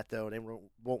any of that, though. They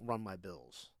won't run my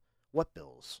bills. What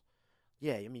bills?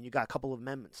 Yeah, I mean, you got a couple of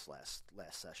amendments last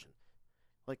session.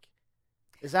 Like,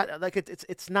 is that, like,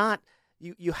 it's not,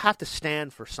 you have to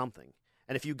stand for something.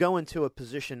 And if you go into a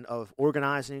position of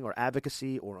organizing or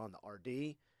advocacy or on the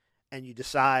RD, and you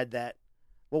decide that,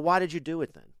 well, why did you do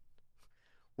it then?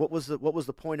 What was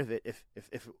the point of it if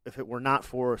it were not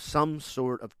for some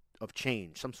sort of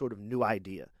change, some sort of new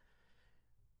idea?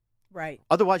 Right.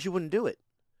 Otherwise, you wouldn't do it.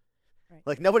 Right.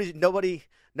 Like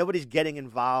nobody's getting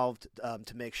involved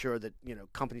to make sure that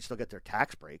companies still get their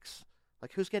tax breaks.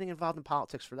 Like, who's getting involved in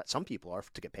politics for that? Some people are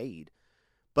to get paid,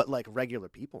 but like regular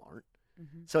people aren't.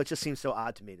 Mm-hmm. So it just seems so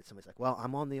odd to me that somebody's like, well,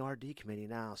 I'm on the RD committee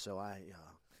now, so I.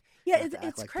 Yeah,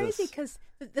 it's like crazy because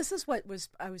this is what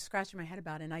I was scratching my head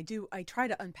about, and I try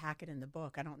to unpack it in the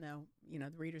book. I don't know,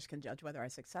 the readers can judge whether I'm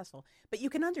successful, but you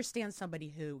can understand somebody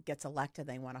who gets elected,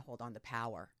 they want to hold on to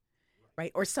power,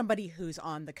 right? Or somebody who's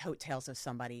on the coattails of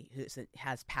somebody who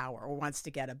has power or wants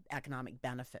to get an economic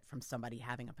benefit from somebody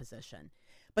having a position.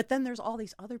 But then there's all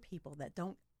these other people that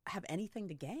don't have anything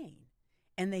to gain,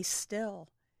 and they still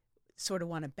sort of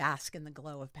want to bask in the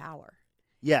glow of power.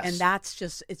 Yes. And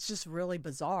it's just really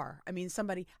bizarre. I mean,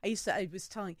 I was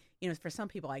telling, for some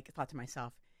people, I thought to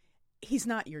myself, he's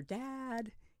not your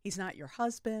dad. He's not your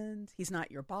husband. He's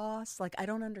not your boss. Like, I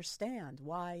don't understand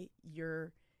why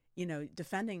you're,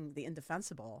 defending the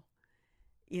indefensible,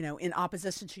 in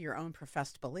opposition to your own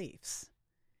professed beliefs.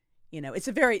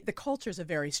 The culture is a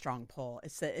very strong pull.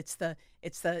 It's the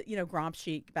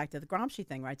Gramsci, back to the Gramsci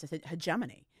thing, right? It's a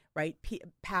hegemony, right?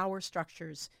 Power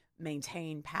structures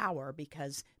maintain power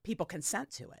because people consent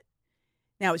to it.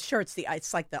 Now, it's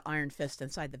like the iron fist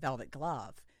inside the velvet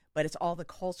glove, but it's all the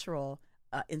cultural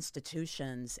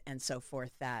institutions and so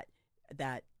forth that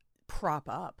prop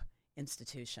up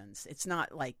institutions. It's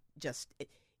not like just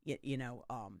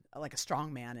like a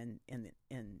strong man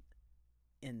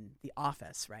in the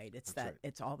office, right?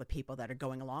 It's all the people that are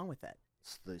going along with it.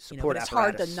 It's the support but it's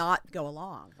apparatus. hard to not go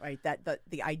along, right? That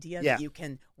the idea that you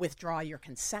can withdraw your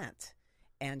consent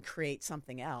and create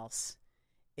something else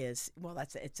it's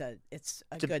a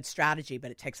good strategy, but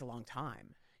it takes a long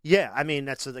time. Yeah, I mean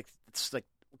it's like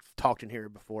we've talked in here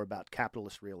before about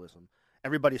capitalist realism.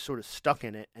 Everybody's sort of stuck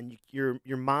in it, and your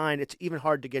mind. It's even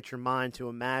hard to get your mind to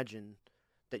imagine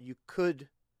that you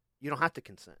don't have to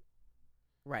consent.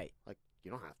 Right. Like,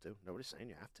 you don't have to. Nobody's saying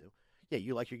you have to. Yeah,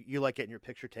 you like getting your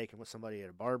picture taken with somebody at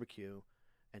a barbecue,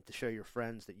 and to show your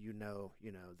friends that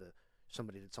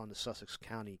somebody that's on the Sussex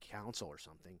County Council or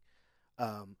something,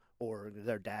 or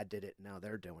their dad did it and now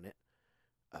they're doing it,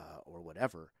 or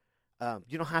whatever.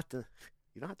 You don't have to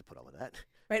put all of that.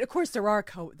 Right. Of course, there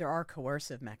are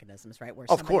coercive mechanisms, right, where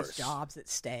somebody's job's at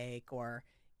stake, or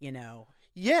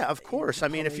Yeah, of course. I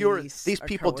mean, if these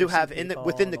people do have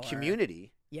within the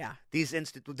community. Yeah.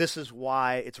 This is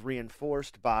why it's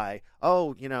reinforced by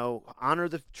honor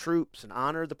the troops and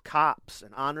honor the cops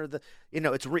and honor the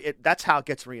that's how it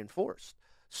gets reinforced.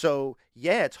 So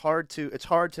yeah,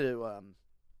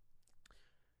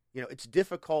 it's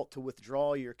difficult to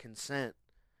withdraw your consent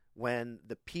when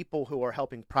the people who are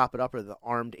helping prop it up are the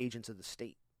armed agents of the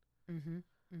state. Mm-hmm.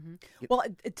 Mm-hmm. Well,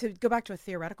 to go back to a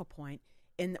theoretical point.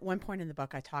 In one point in the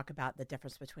book, I talk about the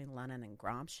difference between Lenin and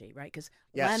Gramsci, right? Because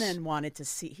Lenin wanted to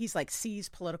seize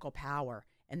political power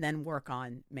and then work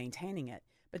on maintaining it.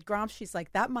 But Gramsci's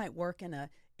like, that might work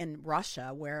in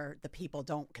Russia, where the people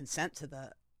don't consent to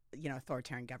the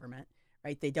authoritarian government,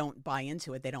 right? They don't buy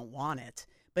into it, they don't want it.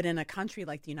 But in a country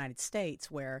like the United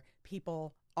States, where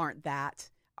people aren't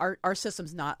our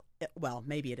system's not, well,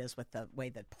 maybe it is with the way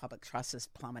that public trust is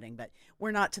plummeting, but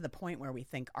we're not to the point where we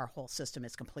think our whole system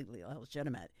is completely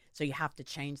illegitimate. So you have to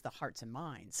change the hearts and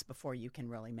minds before you can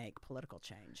really make political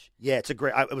change. Yeah, it's a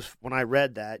great. When I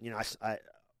read that,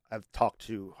 I've talked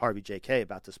to Harvey J.K.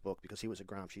 about this book because he was a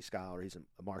Gramsci scholar. He's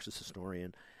a Marxist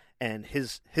historian, and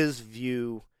his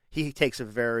view, he takes a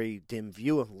very dim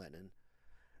view of Lenin.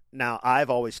 Now, I've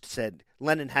always said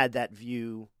Lenin had that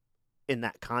view in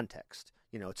that context.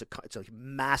 It's a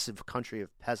massive country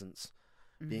of peasants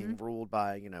being ruled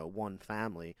by one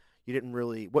family. You didn't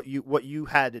really what you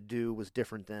had to do was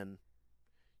different than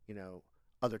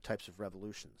other types of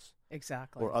revolutions.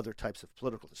 Exactly. Or other types of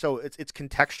political. So it's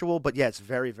contextual, but yeah, it's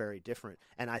very, very different.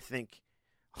 And I think,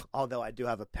 although I do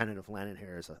have a pennant of Lenin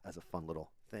here as a fun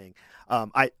little thing,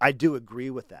 I do agree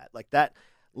with that. Like that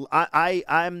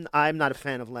I'm not a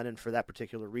fan of Lenin for that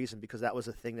particular reason, because that was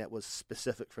a thing that was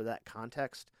specific for that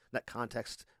context. That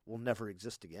context will never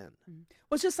exist again. Mm.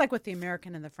 Well, it's just like with the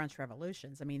American and the French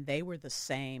revolutions. I mean, they were the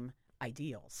same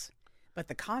ideals, but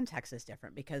the context is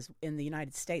different because in the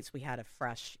United States we had a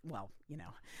fresh,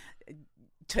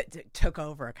 took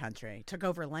over a country, took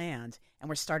over land, and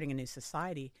we're starting a new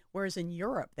society. Whereas in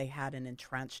Europe they had an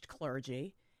entrenched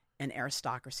clergy, an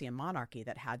aristocracy, and monarchy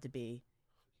that had to be,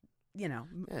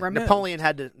 removed. Napoleon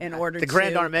had to, in order the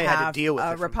Grand to Armée had to deal with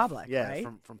a it republic, right?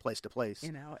 from place to place.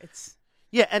 It's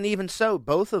And even so,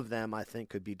 both of them, I think,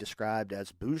 could be described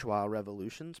as bourgeois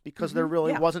revolutions, because there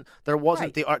really wasn't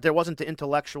the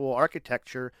intellectual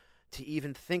architecture to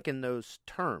even think in those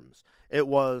terms. It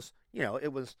was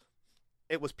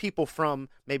people from,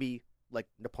 maybe like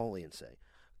Napoleon, say,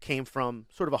 came from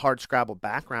sort of a hardscrabble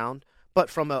background, but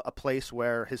from a place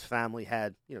where his family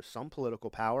had some political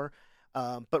power,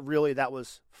 but really that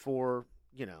was for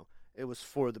it was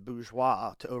for the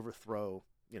bourgeois to overthrow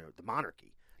the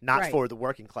monarchy. Not for the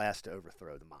working class to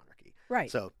overthrow the monarchy.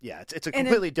 Right. So, it's a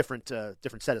completely different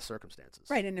set of circumstances.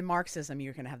 Right. And in Marxism,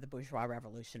 you're going to have the bourgeois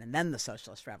revolution and then the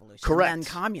socialist revolution. Correct. And then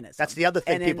communism. That's the other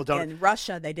thing people don't. In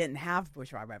Russia, they didn't have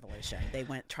bourgeois revolution. They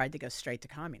tried to go straight to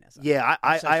communism. Yeah,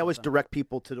 I always direct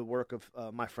people to the work of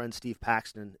my friend Steve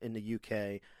Paxton in the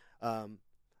UK.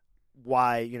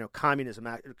 Why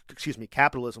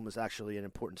capitalism was actually an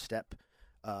important step,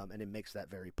 and it makes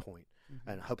that very point.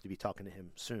 And I hope to be talking to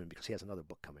him soon because he has another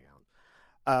book coming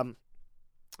out.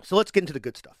 So let's get into the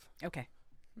good stuff. Okay.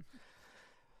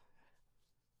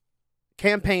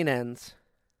 Campaign ends,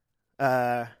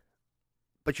 but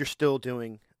you're still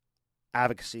doing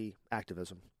advocacy,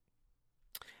 activism.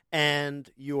 And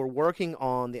you're working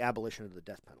on the abolition of the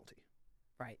death penalty.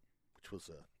 Right. Which was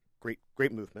a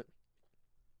great movement.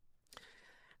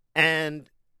 And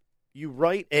you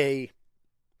write a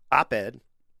op-ed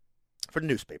for the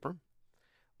newspaper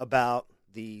about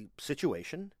the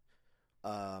situation,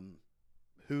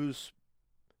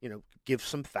 give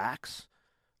some facts,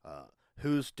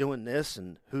 who's doing this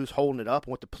and who's holding it up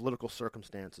and what the political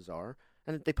circumstances are,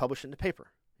 and they publish it in the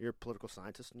paper. You're a political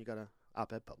scientist and you got an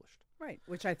op-ed published. Right,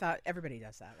 which I thought everybody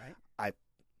does that, right?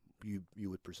 You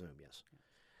would presume, yes.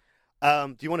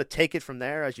 Do you want to take it from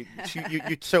there as you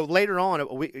so later on,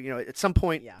 at some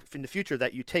point in the future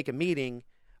that you take a meeting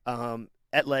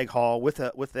at Legg Hall with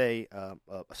a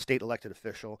state elected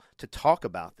official to talk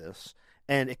about this,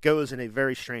 and it goes in a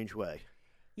very strange way.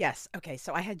 Yes. Okay.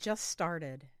 So I had just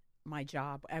started my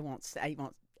job. I won't.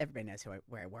 Everybody knows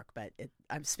where I work, but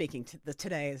I'm speaking to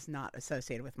today is not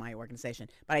associated with my organization.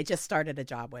 But I just started a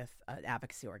job with an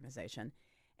advocacy organization,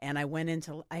 and I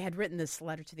had written this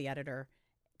letter to the editor,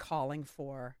 calling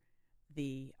for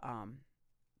the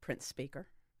Prince Speaker,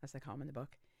 as they call him in the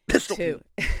book,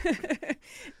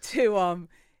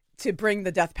 to bring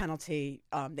the death penalty,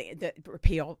 the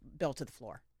repeal bill to the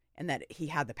floor, and that he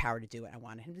had the power to do it. I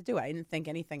wanted him to do it. I didn't think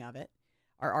anything of it.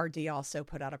 Our RD also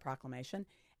put out a proclamation.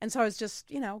 And so I was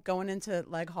just, going into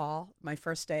Legg Hall, my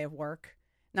first day of work,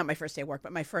 not my first day of work,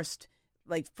 but my first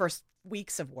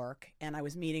weeks of work. And I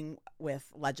was meeting with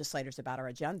legislators about our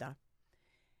agenda.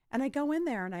 And I go in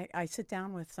there and I sit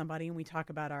down with somebody and we talk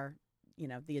about our,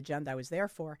 the agenda I was there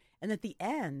for. And at the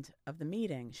end of the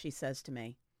meeting, she says to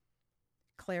me,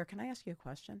 "Claire, can I ask you a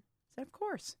question?" I said, "Of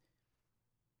course."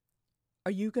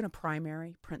 "Are you going to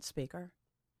primary Prince Speaker?"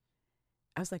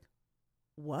 I was like,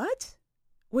 "What?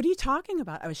 What are you talking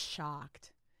about?" I was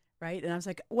shocked, right? And I was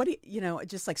like, "What do you,"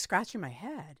 just like scratching my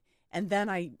head. And then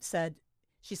I said,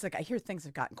 she's like, "I hear things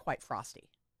have gotten quite frosty."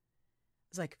 I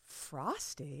was like,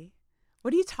 "Frosty?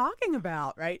 What are you talking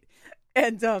about?" Right?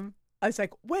 And I was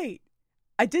like, "Wait,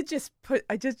 I did just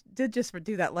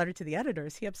do that letter to the editor.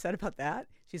 Is he upset about that?"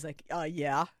 She's like,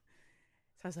 "Yeah."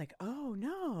 So I was like, "Oh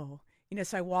no."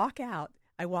 So I walk out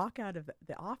of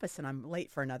the office and I'm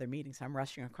late for another meeting. So I'm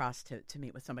rushing across to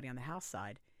meet with somebody on the House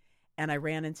side. And I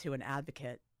ran into an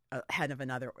advocate, head of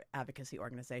another advocacy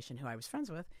organization who I was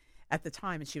friends with at the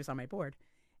time. And she was on my board.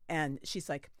 And she's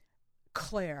like,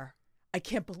 "Claire, I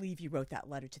can't believe you wrote that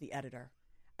letter to the editor.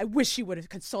 I wish you would have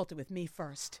consulted with me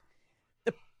first.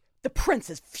 The prince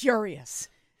is furious.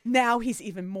 Now he's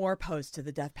even more opposed to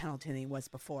the death penalty than he was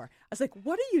before." I was like,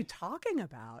 "What are you talking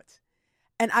about?"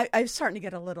 And I was starting to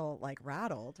get a little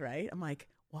rattled, right? I'm like,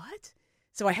 "What?"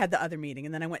 So I had the other meeting,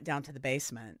 and then I went down to the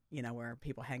basement, where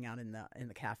people hang out in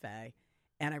the cafe,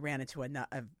 and I ran into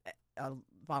a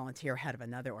volunteer head of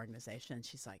another organization. And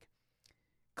she's like,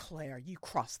 "Claire, you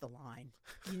crossed the line.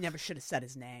 You never should have said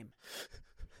his name."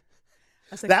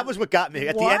 I was like, that was what got me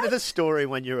at the end of the story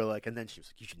when you were like, and then she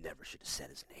was like, "You never should have said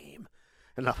his name."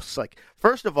 And I was like,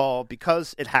 first of all,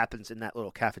 because it happens in that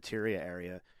little cafeteria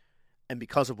area, and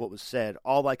because of what was said,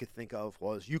 all I could think of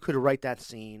was you could write that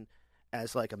scene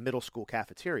as like a middle school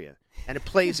cafeteria, and it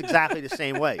plays exactly the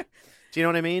same way. Do you know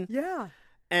what I mean? Yeah.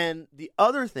 And the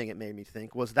other thing it made me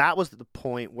think was that was the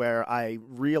point where I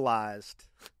realized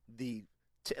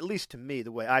at least to me,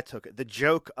 the way I took it, the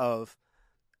joke of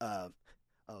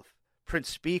Prince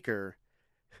Speaker,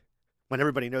 when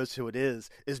everybody knows who it is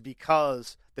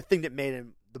because the thing that made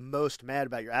him the most mad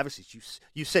about your advocacies,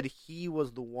 you said he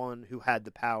was the one who had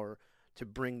the power to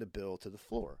bring the bill to the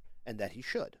floor, and that he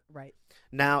should. Right.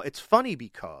 Now, it's funny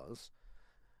because,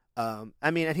 and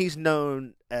he's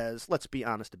known as, let's be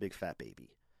honest, a big fat baby.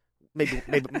 Maybe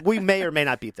we may or may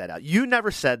not beep that out. You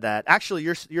never said that. Actually,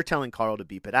 you're telling Carl to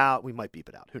beep it out. We might beep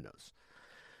it out. Who knows?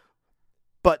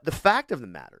 But the fact of the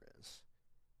matter is,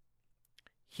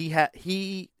 he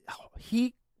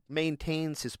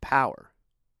maintains his power.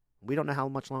 We don't know how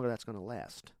much longer that's going to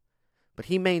last. But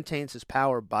he maintains his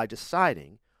power by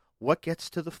deciding what gets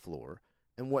to the floor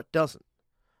and what doesn't.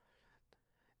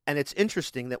 And it's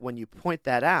interesting that when you point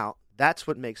that out, that's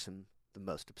what makes him the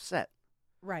most upset.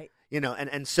 Right.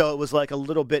 And so it was like a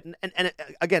little bit, and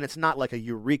again, it's not like a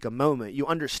eureka moment. You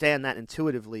understand that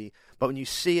intuitively, but when you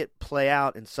see it play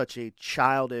out in such a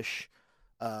childish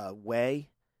way,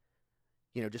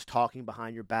 just talking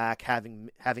behind your back, having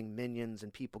minions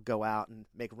and people go out and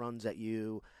make runs at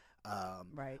you,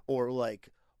 right,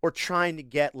 or trying to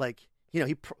get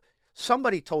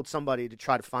somebody told somebody to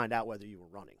try to find out whether you were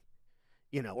running,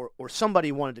 or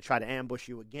somebody wanted to try to ambush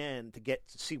you again to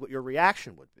see what your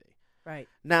reaction would be. Right.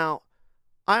 Now,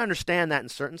 I understand that in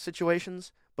certain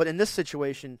situations, but in this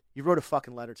situation, you wrote a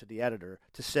fucking letter to the editor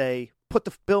to say, put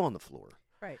the bill on the floor.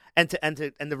 Right. And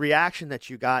the reaction that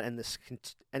you got, and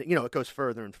it goes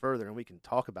further and further, and we can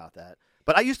talk about that.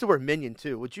 But I used the word minion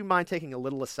too. Would you mind taking a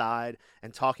little aside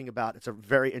and talking about, it's a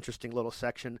very interesting little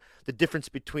section, the difference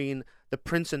between the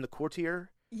prince and the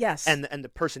courtier? Yes. And the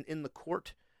person in the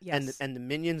court. Yes. And the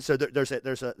minions. So there's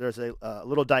a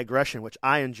little digression which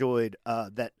I enjoyed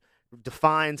that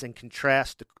defines and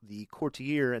contrasts the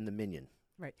courtier and the minion.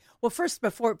 Right. Well, first,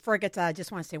 before I get to that, I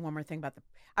just want to say one more thing about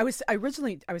I was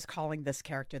calling this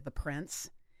character the prince,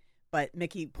 but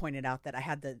Mickey pointed out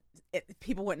that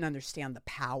people wouldn't understand the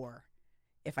power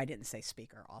if I didn't say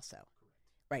speaker also.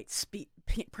 Right.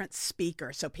 Prince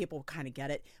Speaker, so people kind of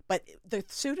get it. But the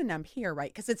pseudonym here,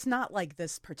 right, because it's not like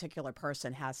this particular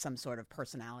person has some sort of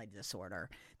personality disorder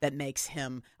that makes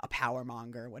him a power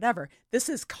monger or whatever. This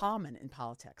is common in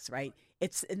politics, right?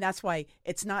 And that's why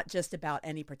it's not just about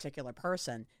any particular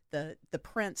person. The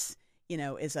prince,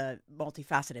 is a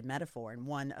multifaceted metaphor, and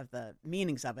one of the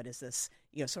meanings of it is this,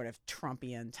 sort of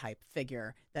Trumpian type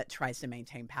figure that tries to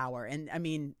maintain power. And I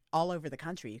mean, all over the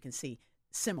country, you can see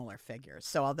similar figures.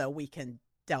 So although we can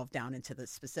delve down into the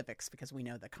specifics because we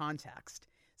know the context,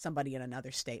 somebody in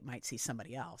another state might see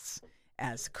somebody else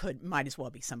might as well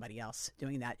be somebody else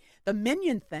doing that. The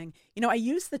minion thing, I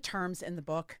use the terms in the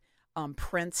book,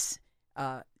 prince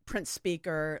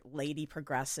speaker, lady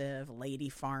progressive, lady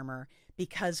farmer,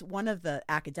 because one of the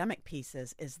academic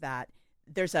pieces is that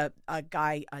there's a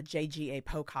guy, J.G.A.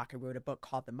 Pocock, who wrote a book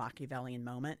called The Machiavellian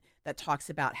Moment that talks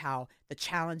about how the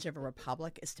challenge of a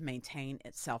republic is to maintain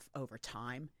itself over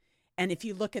time. And if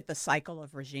you look at the cycle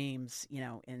of regimes,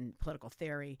 in political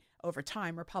theory, over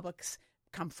time, republics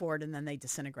come forward and then they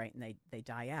disintegrate and they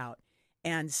die out.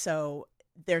 And so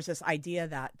there's this idea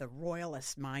that the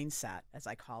royalist mindset, as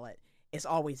I call it, is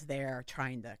always there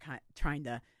trying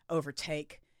to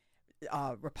overtake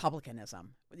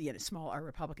republicanism, small r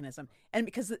republicanism. And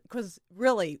because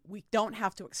really we don't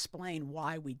have to explain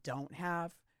why we don't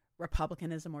have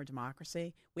republicanism or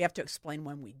democracy. We have to explain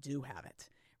when we do have it,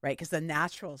 right? Because the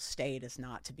natural state is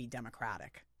not to be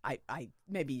democratic. I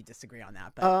maybe you disagree on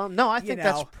that, but no, I think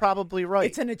that's probably right.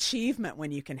 It's an achievement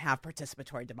when you can have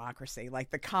participatory democracy. Like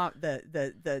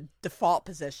the default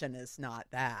position is not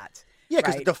that. Yeah,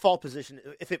 because right? the default position,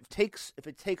 if it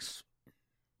takes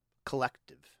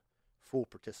collective full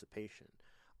participation,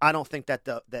 I don't think that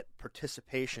that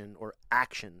participation or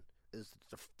action is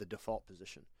the default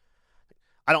position.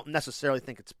 I don't necessarily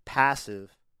think it's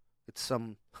passive. It's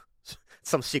some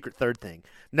secret third thing.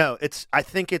 No, I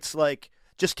think it's like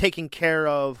just taking care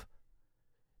of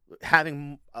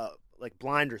having like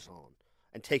blinders on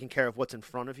and taking care of what's in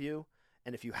front of you.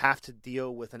 And if you have to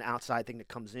deal with an outside thing that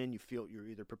comes in, you feel you're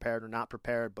either prepared or not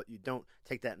prepared, but you don't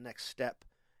take that next step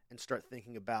and start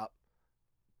thinking about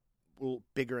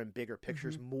bigger and bigger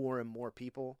pictures, more and more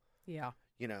people. Yeah.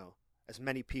 As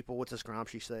many people, what does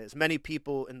Gramsci say? As many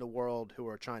people in the world who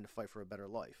are trying to fight for a better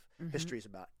life. History is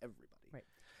about everybody. Right.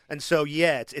 And so,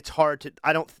 yeah, it's hard to.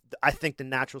 I think the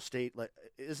natural state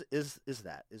is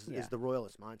the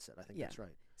royalist mindset. I think that's right.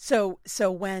 So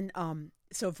when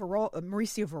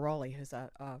Mauricio Veroli, who's a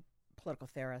political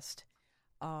theorist,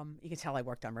 you can tell I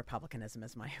worked on republicanism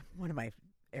as one of my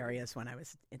areas when I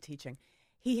was teaching.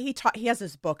 He has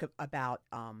this book about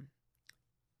who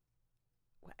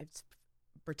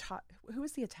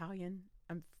was the Italian?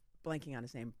 I'm blanking on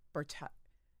his name.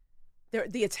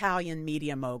 The Italian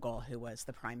media mogul who was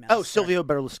the prime minister. Oh, Silvio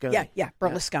Berlusconi. Yeah,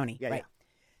 Berlusconi. Yeah, right.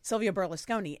 Silvio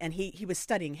Berlusconi, and he was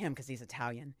studying him because he's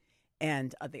Italian,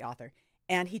 and the author,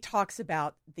 and he talks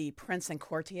about the prince and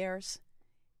courtiers,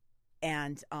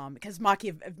 and because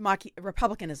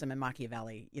republicanism and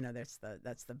Machiavelli,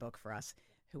 that's the book for us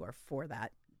who are for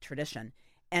that tradition,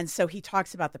 and so he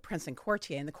talks about the prince and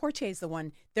courtier, and the courtier is the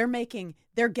one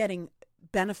they're getting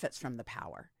benefits from the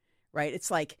power, right?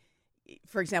 It's like,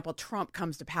 for example, Trump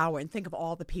comes to power, and think of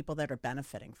all the people that are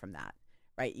benefiting from that.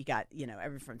 Right, you got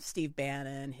everyone from Steve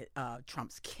Bannon,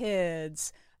 Trump's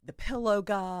kids, the pillow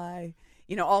guy,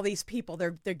 all these people.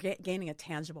 They're gaining a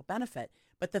tangible benefit.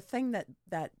 But the thing that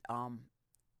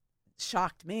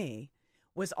shocked me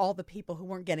was all the people who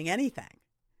weren't getting anything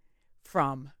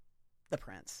from the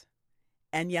prince,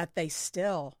 and yet they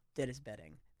still did his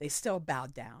bidding. They still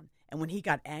bowed down, and when he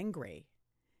got angry,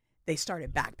 they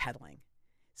started backpedaling.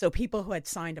 So people who had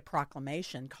signed a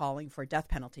proclamation calling for death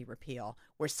penalty repeal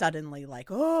were suddenly like,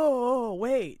 oh,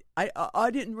 wait,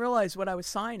 I didn't realize what I was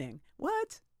signing.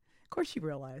 What? Of course you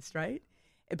realized, right?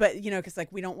 But, because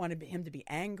we don't want him to be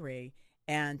angry,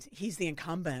 and he's the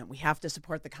incumbent. We have to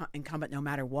support the incumbent no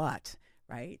matter what,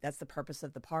 right? That's the purpose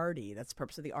of the party. That's the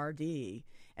purpose of the RD.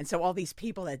 And so all these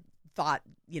people that thought,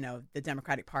 the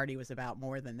Democratic Party was about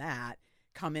more than that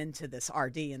come into this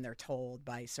RD, and they're told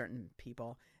by certain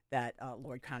people that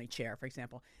Lloyd County Chair, for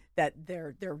example, that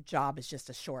their job is just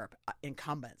to shore up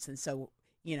incumbents. And so,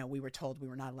 we were told we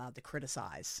were not allowed to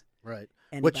criticize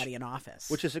anybody in office.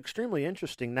 Which is extremely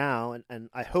interesting now, and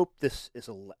I hope this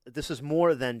is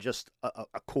more than just a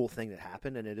cool thing that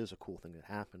happened, and it is a cool thing that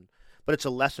happened, but it's a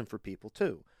lesson for people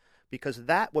too. Because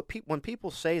when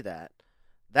people say that,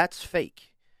 that's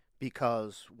fake.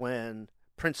 Because when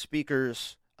Prince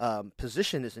Speaker's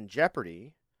position is in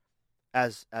jeopardy,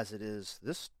 as it is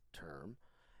this term,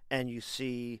 and you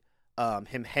see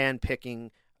him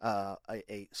handpicking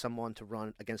someone to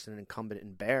run against an incumbent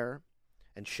in Bexar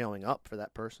and showing up for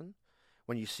that person,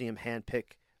 when you see him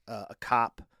handpick a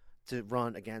cop to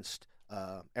run against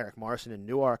Eric Morrison in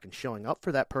Newark and showing up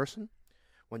for that person,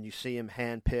 when you see him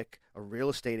handpick a real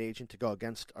estate agent to go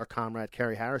against our comrade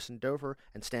Kerry Harris in Dover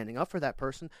and standing up for that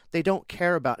person, they don't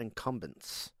care about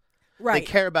incumbents. Right.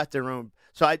 They care about their own.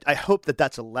 So I hope that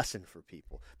that's a lesson for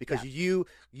people, because you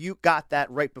got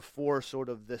that right before sort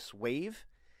of this wave,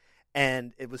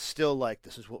 and it was still like,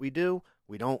 this is what we do.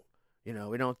 We don't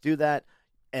do that,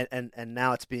 and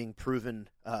now it's being proven.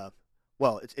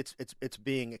 It's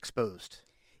being exposed.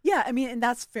 Yeah, I mean, and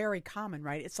that's very common,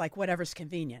 right? It's like whatever's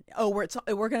convenient. Oh,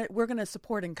 we're gonna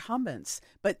support incumbents,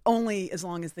 but only as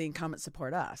long as the incumbents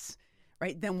support us.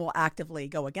 Right, then we'll actively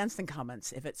go against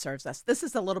incumbents if it serves us. This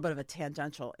is a little bit of a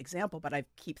tangential example, but I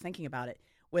keep thinking about it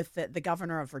with the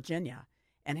governor of Virginia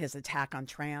and his attack on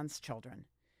trans children.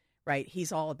 Right,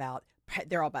 they're all about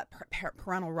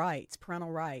parental rights.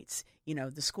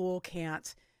 The school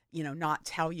can't, not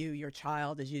tell you your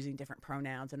child is using different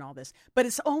pronouns and all this. But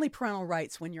it's only parental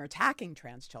rights when you're attacking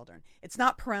trans children. It's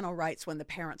not parental rights when the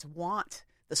parents want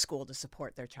the school to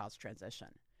support their child's transition.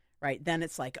 Right, then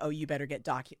it's like, oh, you better get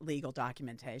legal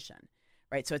documentation,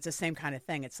 right? So it's the same kind of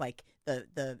thing. It's like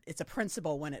it's a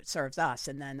principle when it serves us,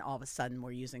 and then all of a sudden we're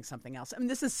using something else. I mean,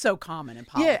 this is so common in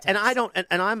politics. Yeah,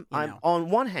 and I'm on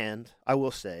one hand, I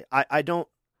will say I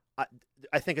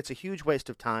think it's a huge waste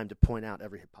of time to point out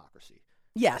every hypocrisy.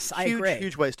 Yes, I agree.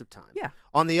 Huge waste of time. Yeah.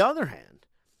 On the other hand,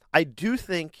 I do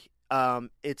think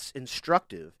it's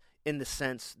instructive in the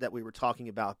sense that we were talking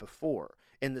about before,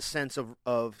 in the sense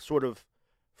of sort of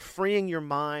freeing your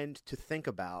mind to think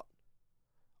about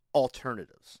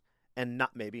alternatives and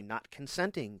not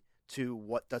consenting to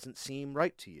what doesn't seem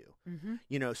right to you.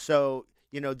 Mm-hmm. So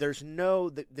there's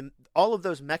all of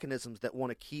those mechanisms that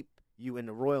want to keep you in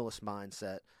the royalist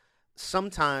mindset.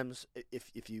 Sometimes,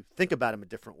 if you think about them a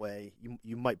different way,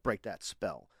 you might break that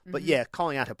spell. Mm-hmm. But yeah,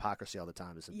 calling out hypocrisy all the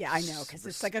time is I know, because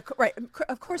it's like right.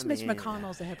 Of course, Mitch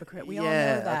McConnell's a hypocrite. We all know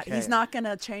that. Okay. He's not going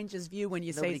to change his view when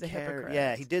you say he's a hypocrite.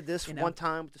 Yeah, he did this one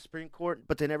time with the Supreme Court,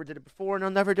 but they never did it before, and they'll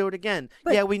never do it again.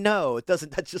 But, we know it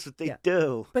doesn't. That's just what they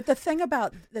do. But the thing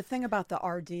about the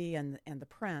RD and the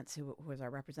Prince, who was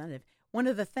our representative, one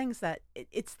of the things that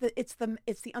it's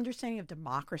the understanding of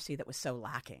democracy that was so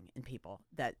lacking in people.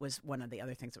 That was one of the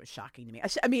other things that was shocking to me.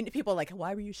 I mean, people are like,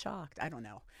 why were you shocked? I don't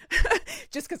know,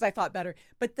 just because I thought better.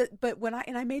 But when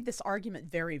I made this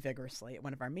argument very vigorously at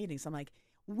one of our meetings, I'm like,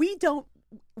 we're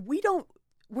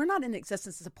not in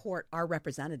existence to support our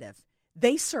representative.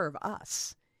 They serve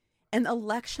us. And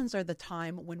elections are the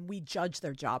time when we judge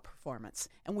their job performance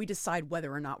and we decide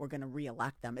whether or not we're going to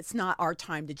reelect them. It's not our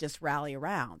time to just rally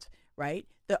around, right?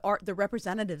 The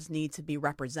representatives need to be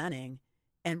representing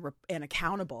and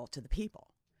accountable to the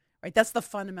people, right? That's the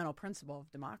fundamental principle of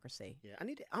democracy. Yeah,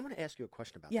 I'm going to ask you a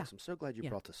question about Yeah. this. I'm so glad you Yeah.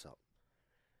 brought this up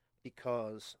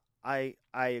because I'm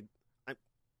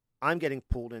getting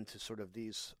pulled into sort of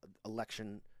these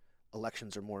elections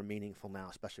are more meaningful now,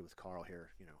 especially with Carl here,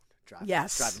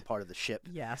 driving part of the ship.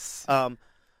 Yes.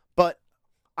 But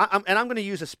I'm going to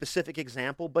use a specific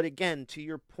example. But again, to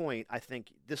your point, I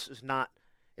think this is not.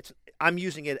 I'm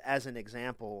using it as an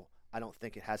example. I don't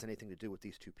think it has anything to do with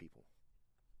these two people.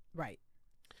 Right.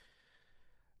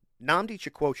 Nnamdi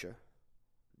Chikwocha,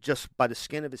 just by the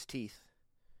skin of his teeth,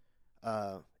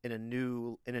 in a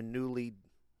newly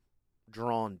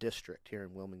drawn district here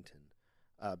in Wilmington,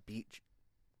 beat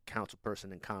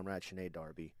councilperson and comrade Sinead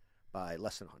Darby by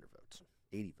less than 100 votes,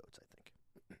 80 votes, I think.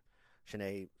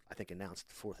 Sinead, I think, announced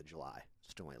the 4th of July,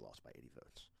 still only lost by 80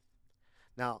 votes.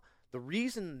 Now, the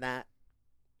reason that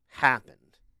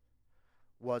happened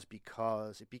was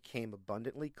because it became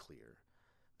abundantly clear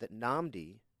that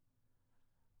Nnamdi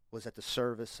was at the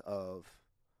service of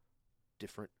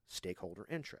different stakeholder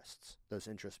interests, those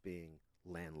interests being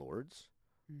landlords,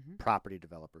 property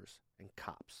developers, and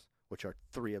cops, which are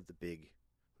three of the big,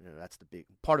 that's the big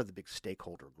part of the big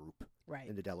stakeholder group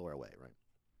in the Delaware Way, right?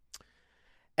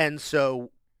 And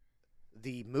so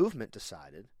the movement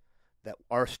decided that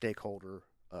our stakeholder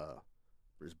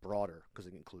is broader because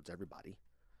it includes everybody,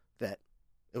 that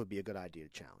it would be a good idea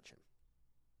to challenge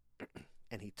him.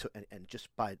 And he took, and just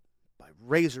by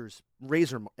razor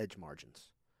edge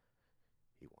margins,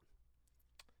 he won.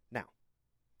 Now,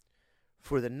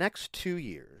 for the next 2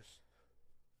 years,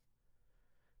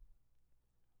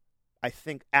 I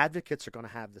think advocates are going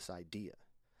to have this idea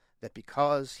that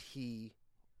because he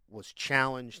was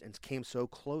challenged and came so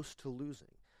close to losing,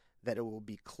 that it will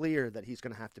be clear that he's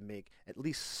going to have to make at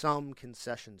least some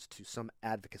concessions to some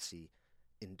advocacy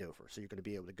in Dover. So you're going to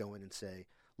be able to go in and say,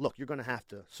 look, you're going to have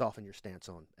to soften your stance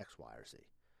on X, Y, or Z.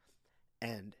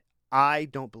 And I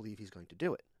don't believe he's going to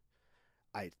do it.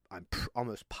 I'm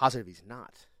almost positive he's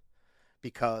not,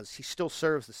 because he still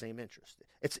serves the same interest.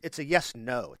 It's a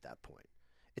yes-no at that point.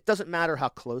 It doesn't matter how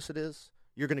close it is.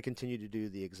 You're going to continue to do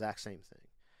the exact same thing.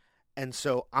 And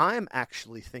so I'm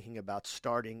actually thinking about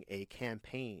starting a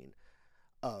campaign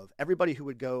of everybody who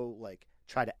would go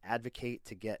try to advocate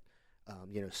to get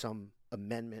some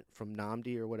amendment from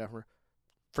Nnamdi or whatever.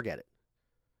 Forget it.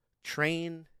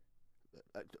 Train.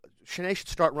 Sinead should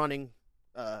start running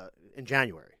in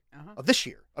January of next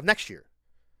year,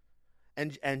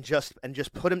 and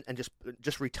just put him and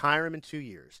just retire him in 2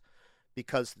 years,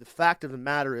 because the fact of the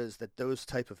matter is that those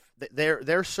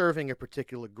they're serving a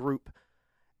particular group.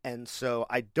 And so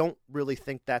I don't really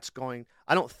think that's going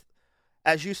 –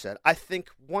 as you said, I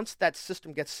think once that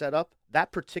system gets set up,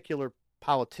 that particular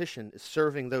politician is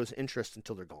serving those interests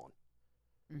until they're gone.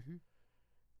 Mm-hmm.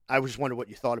 I just wonder what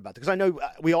you thought about that, because I know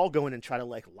we all go in and try to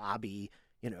lobby,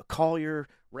 call your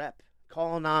rep,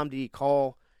 call Nnamdi,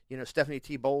 call, Stephanie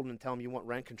T. Bolden and tell them you want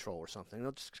rent control or something.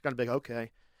 They're just going to be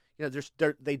okay.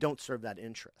 They don't serve that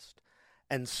interest.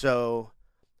 And so,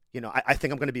 I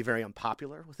think I'm going to be very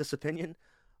unpopular with this opinion.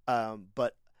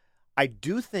 But I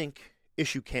do think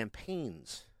issue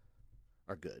campaigns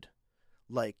are good.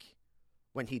 Like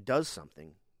when he does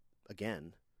something,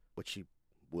 again, which he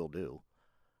will do,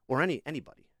 or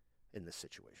anybody in this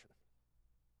situation.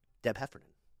 Deb Heffernan,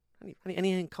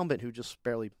 any incumbent who just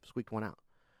barely squeaked one out.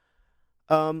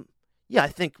 Yeah, I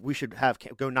think we should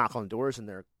go knock on doors in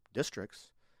their districts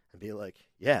and be like,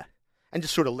 yeah, and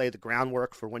just sort of lay the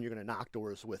groundwork for when you're going to knock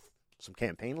doors with some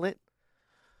campaign lit.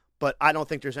 But I don't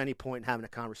think there's any point in having a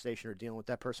conversation or dealing with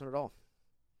that person at all.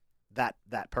 That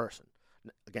person.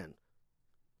 Again,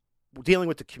 dealing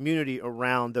with the community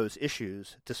around those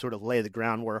issues to sort of lay the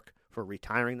groundwork for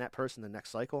retiring that person the next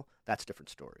cycle, that's a different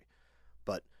story.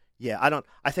 But, yeah,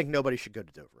 I think nobody should go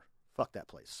to Dover. Fuck that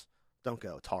place. Don't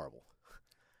go. It's horrible.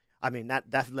 I mean,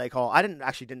 that Lake Hall, I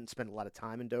didn't spend a lot of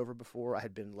time in Dover before. I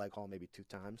had been in Lake Hall maybe 2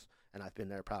 times, and I've been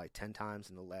there probably 10 times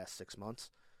in the last 6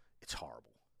 months. It's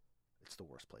horrible. It's the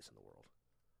worst place in the world.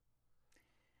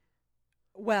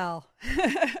 Well,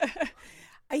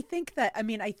 I think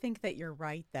that you're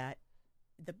right that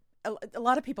a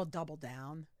lot of people double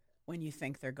down when you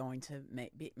think they're going to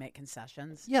make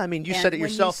concessions. Yeah, I mean, you And said it when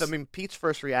you yourself. I mean, Pete's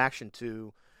first reaction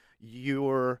to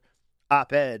your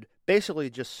op-ed, basically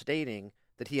just stating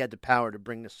that he had the power to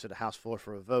bring this to the House floor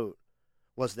for a vote,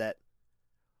 was that,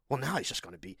 well, now he's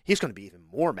going to be even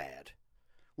more mad.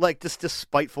 Like this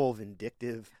spiteful,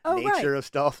 vindictive nature of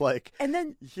stuff. Like, and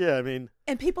then, yeah, I mean,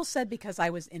 and people said because I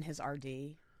was in his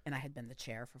RD and I had been the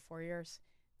chair for 4 years,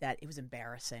 that it was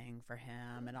embarrassing for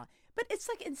him and all. But it's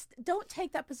like, don't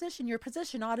take that position. Your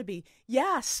position ought to be,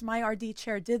 yes, my RD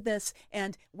chair did this,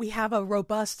 and we have a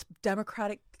robust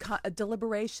democratic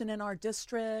deliberation in our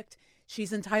district.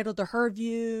 She's entitled to her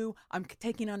view. I'm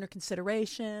taking under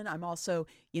consideration. I'm also,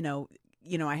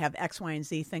 I have X, Y, and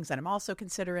Z things that I'm also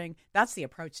considering. That's the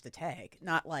approach to take,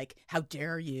 not like, how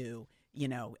dare you,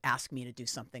 ask me to do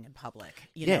something in public.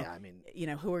 I mean,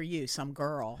 who are you? Some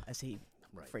girl, as he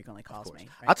frequently calls me.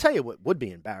 Right? I'll tell you what would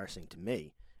be embarrassing to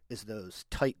me is those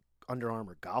tight Under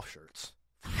Armour golf shirts.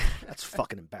 That's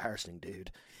fucking embarrassing,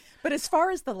 dude. But as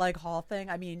far as the leg haul thing,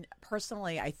 I mean,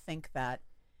 personally, I think that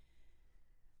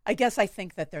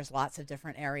there's lots of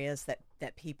different areas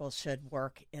that people should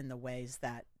work in the ways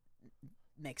that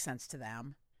make sense to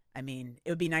them. I mean, it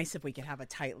would be nice if we could have a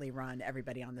tightly run,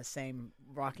 everybody on the same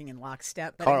rocking in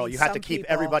lockstep. But Carl, I mean, you have to keep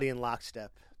everybody in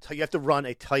lockstep. So you have to run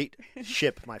a tight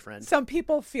ship, my friend. Some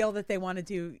people feel that they want to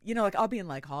do, like I'll be in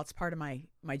leg haul. It's part of my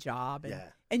job.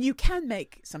 And you can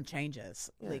make some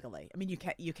changes legally. I mean, you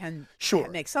can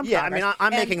make some progress. I mean,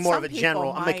 I'm making more of a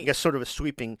general. I'm making a sort of a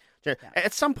sweeping.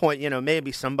 At some point,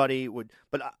 maybe somebody would,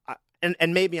 but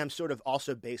and maybe I'm sort of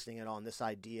also basing it on this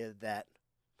idea that,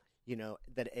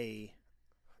 that a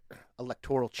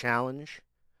electoral challenge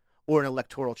or an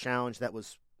electoral challenge that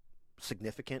was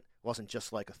significant, wasn't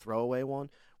just like a throwaway one,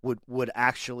 would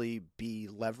actually be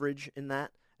leverage in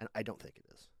that, and I don't think it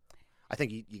is. I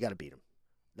think you got to beat them.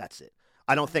 That's it.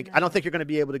 I don't think you're going to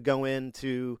be able to go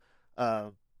into,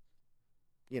 I'd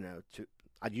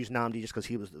use Nnamdi just because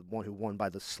he was the one who won by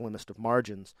the slimmest of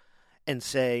margins, and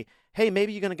say, hey,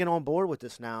 maybe you're going to get on board with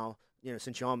this now,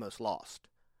 since you almost lost.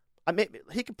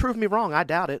 He could prove me wrong. I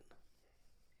doubt it.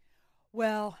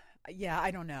 Well, yeah,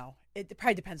 I don't know. It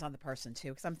probably depends on the person too,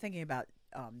 because I'm thinking about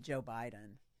Joe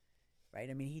Biden, right?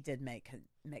 I mean, he did make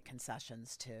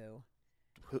concessions to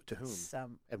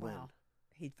whom? When?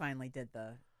 He finally did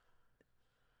the.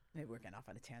 Maybe we're getting off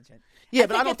on a tangent. Yeah,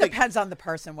 but I don't think it depends on the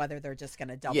person whether they're just going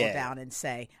to double down and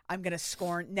say, "I'm going to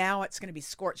scorn." Now it's going to be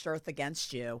scorched earth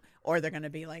against you, or they're going to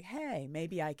be like, "Hey,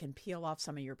 maybe I can peel off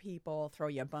some of your people, throw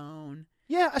you a bone."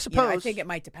 Yeah, I suppose. I think it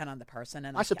might depend on the person,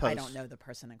 and I don't know the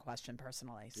person in question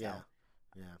personally. So.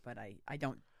 Yeah. But I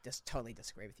don't just totally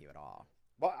disagree with you at all.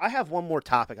 Well, I have one more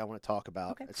topic I want to talk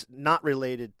about. Okay. It's not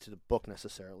related to the book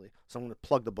necessarily, so I'm going to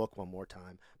plug the book one more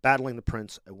time. Battling the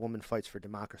Prince, A Woman Fights for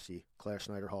Democracy, Claire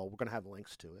Snyder Hall. We're going to have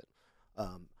links to it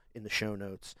in the show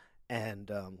notes,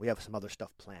 and we have some other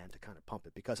stuff planned to kind of pump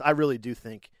it, because I really do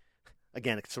think,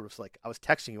 again, it's sort of like I was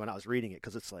texting you when I was reading it,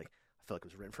 because it's like, I feel like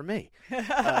it was written for me.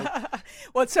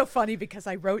 Well, it's so funny because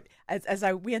I wrote,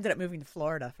 we ended up moving to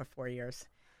Florida for 4 years,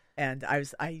 and I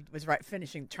was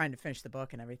trying to finish the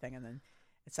book and everything, and then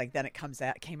it's like, then it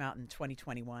came out in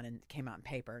 2021 and came out in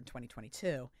paper in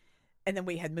 2022. And then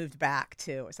we had moved back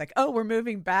to, it's like, oh, we're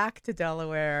moving back to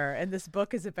Delaware. And this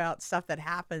book is about stuff that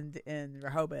happened in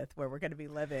Rehoboth where we're going to be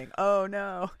living. Oh,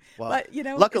 no. Well,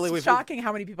 but, luckily it's shocking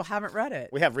how many people haven't read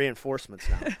it. We have reinforcements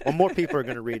now. Well, more people are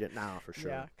going to read it now for sure.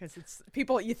 Yeah, because it's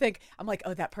people, you think, I'm like,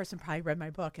 oh, that person probably read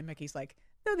my book. And Mickey's like,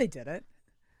 no, they didn't.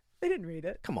 They didn't read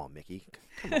it. Come on, Mickey.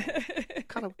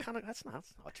 Come on. kind of. That's not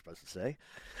what you're supposed to say.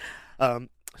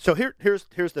 So here's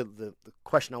the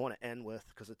question I want to end with,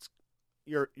 because it's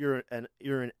you're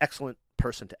an excellent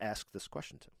person to ask this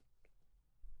question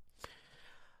to.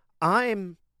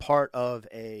 I'm part of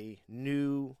a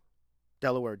new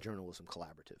Delaware journalism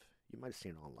collaborative. You might have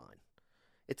seen it online.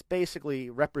 It's basically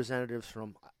representatives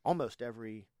from almost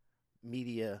every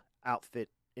media outfit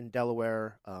in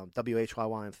Delaware,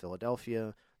 WHYY in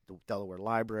Philadelphia, the Delaware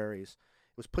Libraries.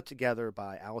 It was put together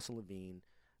by Allison Levine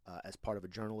as part of a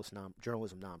journalism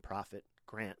nonprofit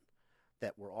grant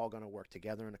that we're all going to work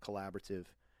together in a collaborative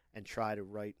and try to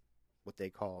write what they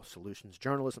call solutions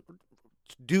journalism,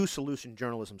 do solution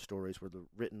journalism stories where they're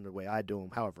written the way I do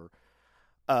them, however,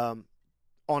 on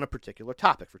a particular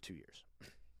topic for 2 years.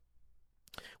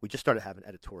 We just started having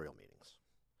editorial meetings.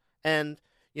 And,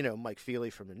 Mike Feely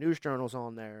from the news journal's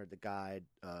on there, the guide,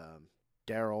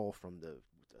 Daryl from the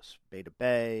Beta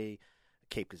Bay,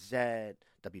 Cape Gazette,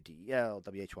 WDEL,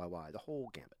 WHYY, the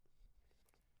whole gambit.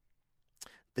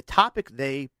 The topic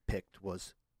they picked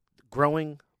was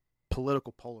growing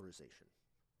political polarization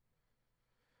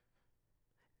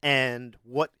and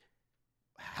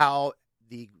how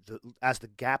as the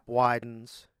gap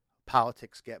widens,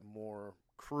 politics get more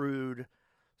crude,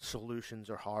 solutions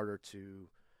are harder to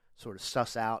sort of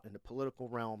suss out in the political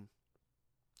realm,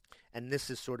 and this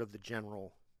is sort of the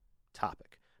general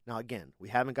topic. Now, again, we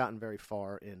haven't gotten very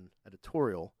far in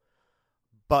editorial,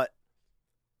 but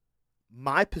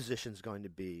my position is going to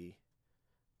be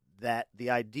that the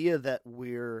idea that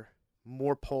we're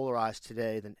more polarized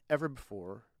today than ever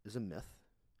before is a myth.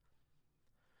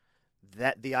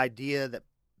 That the idea that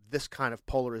this kind of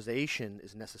polarization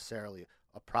is necessarily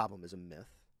a problem is a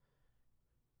myth.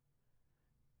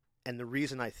 And the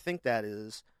reason I think that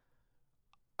is,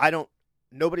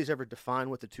 nobody's ever defined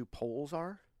what the two poles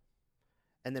are.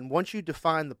 And then once you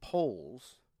define the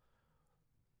poles,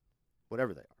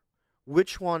 whatever they are,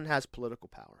 which one has political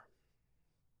power?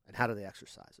 And how do they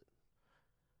exercise it?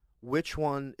 Which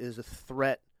one is a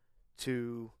threat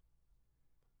to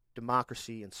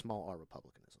democracy and small r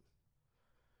republicanism?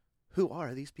 Who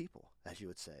are these people, as you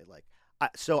would say?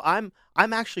 So I'm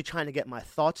actually trying to get my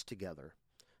thoughts together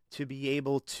to be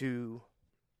able to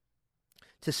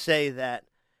say that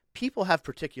people have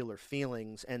particular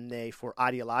feelings and they, for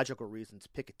ideological reasons,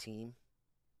 pick a team.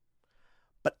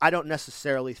 But I don't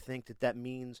necessarily think that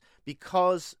means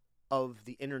because of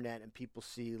the internet and people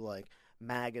see like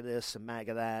MAGA this and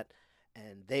MAGA that,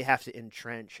 and they have to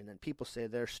entrench, and then people say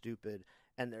they're stupid.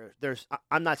 And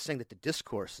I'm not saying that the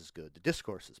discourse is good. The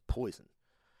discourse is poison.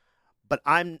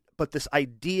 But this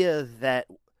idea that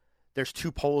there's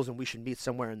two poles and we should meet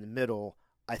somewhere in the middle,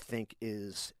 I think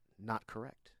is not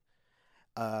correct.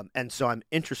 And so I'm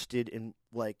interested in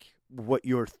like what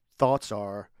your thoughts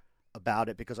are about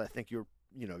it, because I think you're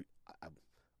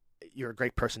a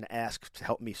great person to ask to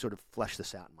help me sort of flesh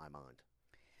this out in my mind.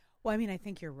 Well, I mean, I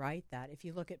think you're right that if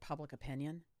you look at public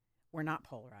opinion, we're not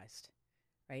polarized,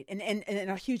 right? And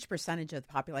a huge percentage of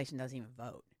the population doesn't even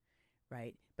vote,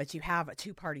 right? But you have a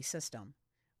two-party system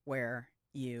where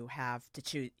you have to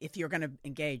choose. If you're going to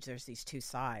engage, there's these two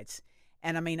sides.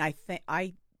 And I mean, I think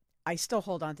I still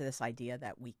hold on to this idea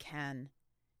that we can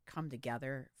come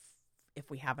together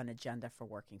if we have an agenda for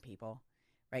working people,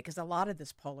 right? Because a lot of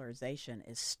this polarization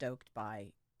is stoked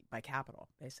by capital,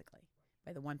 basically,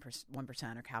 by the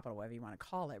 1% or capital, whatever you want to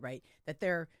call it, right? That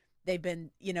they've been,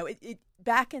 it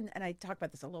back in, and I talk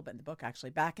about this a little bit in the book,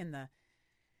 actually, back in the,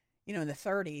 in the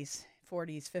 30s,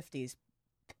 40s, 50s,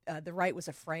 the right was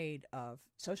afraid of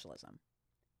socialism.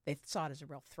 They saw it as a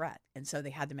real threat. And so they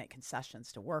had to make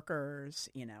concessions to workers,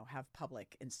 have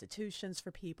public institutions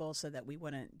for people so that we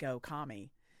wouldn't go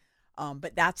commie.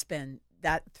 But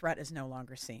that threat is no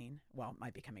longer seen. Well, it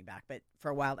might be coming back, but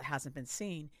for a while it hasn't been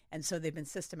seen. And so they've been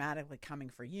systematically coming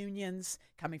for unions,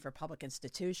 coming for public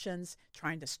institutions,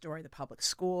 trying to destroy the public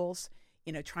schools,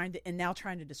 trying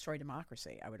to destroy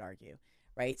democracy, I would argue.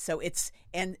 Right. So it's,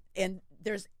 and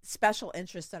there's special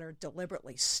interests that are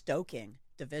deliberately stoking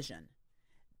division.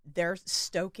 They're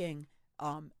stoking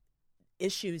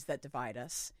issues that divide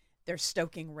us. They're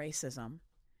stoking racism.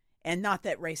 And not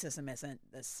that racism isn't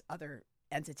this other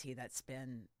entity that's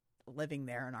been living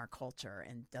there in our culture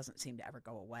and doesn't seem to ever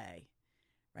go away,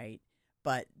 right?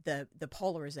 But the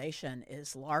polarization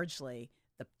is largely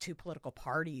the two political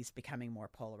parties becoming more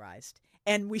polarized.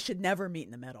 And we should never meet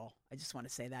in the middle. I just want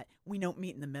to say that. We don't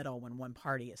meet in the middle when one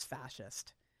party is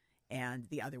fascist and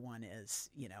the other one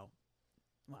is,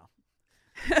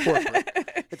 corporate.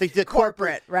 The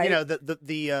corporate, right?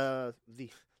 The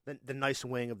nice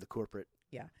wing of the corporate.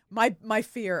 Yeah. My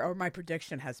fear or my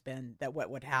prediction has been that what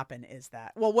would happen is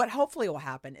that, what hopefully will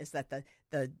happen is that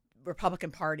the Republican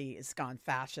Party is gone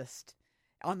fascist,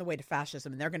 on the way to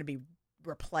fascism, and they're going to be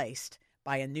replaced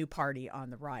by a new party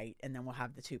on the right, and then we'll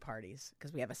have the two parties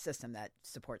because we have a system that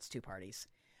supports two parties.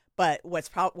 But what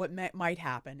might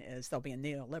happen is there'll be a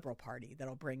neoliberal party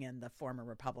that'll bring in the former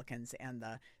Republicans and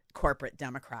the corporate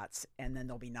Democrats, and then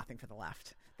there'll be nothing for the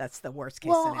left. That's the worst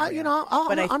case scenario.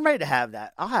 I'm ready to have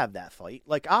that. I'll have that fight.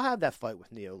 Like I'll have that fight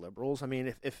with neoliberals. I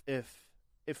mean,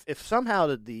 if somehow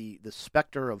the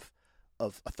specter of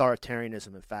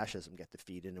authoritarianism and fascism get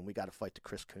defeated, and we got to fight the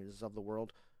Chris Coons of the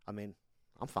world, I mean,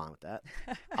 I'm fine with that.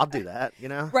 I'll do that.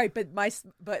 Right, but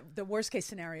the worst case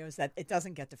scenario is that it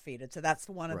doesn't get defeated. So that's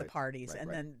one of the parties,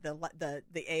 then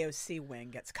the AOC wing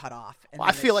gets cut off. And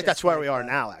I feel like that's where we are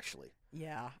now, actually.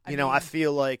 Yeah, I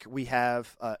feel like we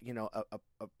have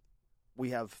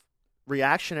we have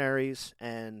reactionaries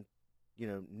and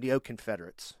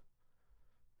neo-Confederates.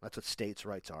 That's what states'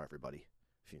 rights are, everybody.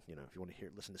 If you want to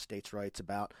listen to states' rights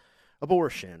about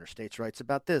abortion or states' rights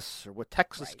about this or what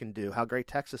Texas can do, how great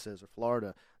Texas is, or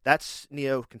Florida, that's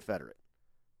neo-Confederate.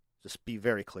 Just be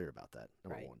very clear about that.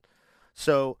 Number one.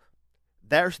 So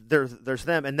there's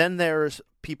them, and then there's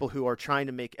people who are trying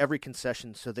to make every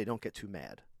concession so they don't get too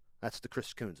mad. That's the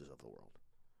Chris Coonses of the world.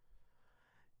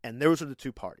 And those are the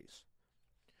two parties.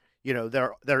 You know,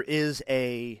 there is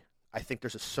I think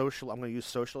there's a I'm going to use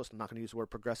socialist, I'm not going to use the word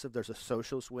progressive. There's a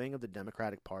socialist wing of the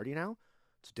Democratic Party now.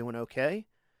 It's doing okay.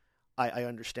 I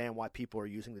understand why people are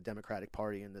using the Democratic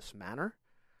Party in this manner.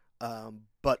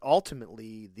 But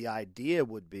ultimately, the idea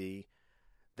would be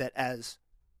that as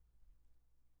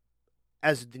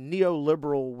the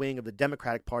neoliberal wing of the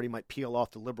Democratic Party might peel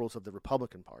off the liberals of the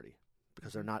Republican Party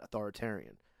because they're not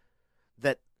authoritarian,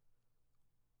 that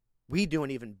we do an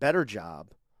even better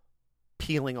job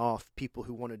peeling off people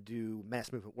who want to do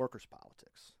mass movement workers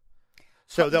politics.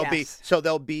 So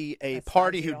there'll be a That's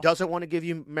party who ideal. doesn't want to give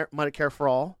you Medicare for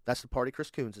all. That's the party Chris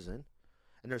Coons is in.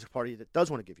 And there's a party that does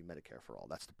want to give you Medicare for all.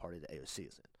 That's the party that AOC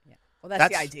is in. Yeah. Well,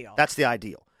 that's the ideal. That's the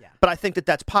ideal. Yeah. But I think that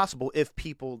that's possible if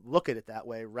people look at it that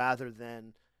way rather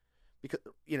than because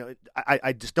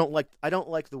I just don't like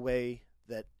the way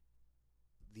that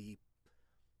the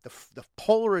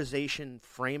polarization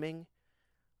framing.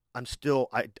 I'm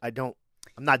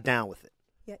not down with it.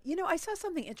 Yeah. I saw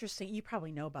something interesting. You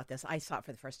probably know about this. I saw it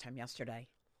for the first time yesterday.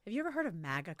 Have you ever heard of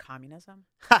MAGA communism?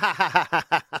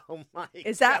 Oh my!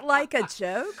 Is that like a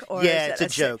joke? Or Yeah, is it's it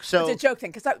a joke. So it's a joke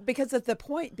thing because of the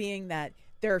point being that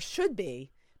there should be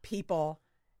people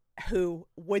who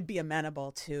would be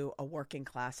amenable to a working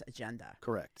class agenda.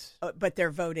 correct. But they're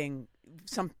voting.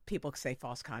 Some people say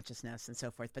false consciousness and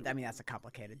so forth. But I mean that's a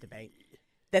complicated debate.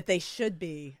 That they should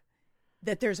be.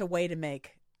 That there's a way to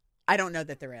make. I don't know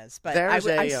that there is, but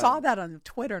I saw that on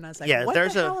Twitter and I was like, yeah, what the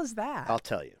hell is that? I'll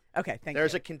tell you. Okay, thank you.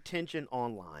 There's a contingent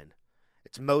online.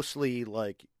 It's mostly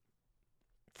like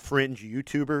fringe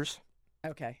YouTubers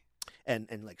Okay. and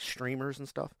like streamers and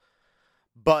stuff.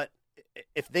 But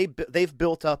if they've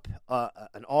built up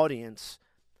an audience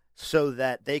so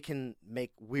that they can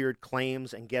make weird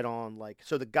claims and get on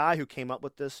so the guy who came up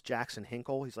with this, Jackson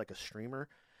Hinkle, he's like a streamer.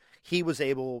 He was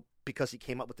able, because he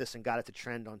came up with this and got it to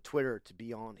trend on Twitter, to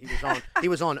be on. He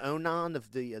was on Onan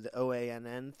of the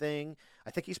OANN thing.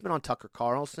 I think he's been on Tucker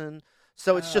Carlson.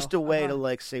 So it's just a way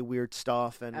to say weird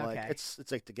stuff and Okay. it's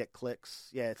like to get clicks.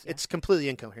 Yeah, it's completely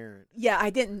incoherent. Yeah,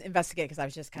 I didn't investigate because I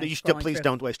was just kind of scrolling Please through.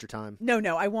 don't waste your time.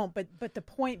 No, I won't. But the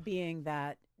point being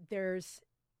that there's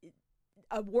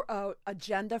a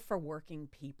agenda for working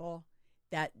people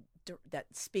that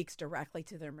speaks directly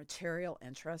to their material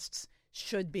interests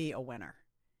should be a winner.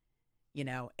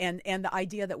 And the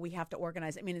idea that we have to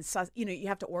organize. I mean, it's you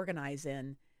have to organize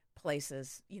in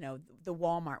places. The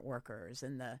Walmart workers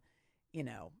and the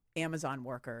Amazon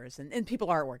workers and people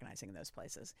are organizing in those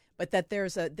places. But that there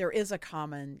is a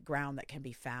common ground that can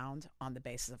be found on the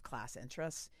basis of class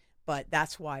interests. But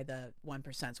that's why the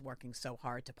 1% is working so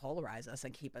hard to polarize us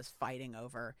and keep us fighting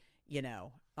over,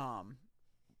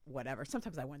 whatever.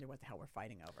 Sometimes I wonder what the hell we're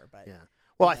fighting over. But yeah.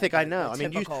 Well, I think I know. I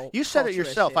mean, you said it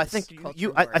yourself. I think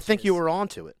I think you were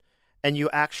onto it, and you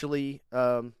actually.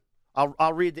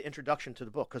 I'll read the introduction to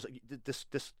the book because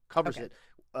this covers it,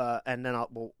 and then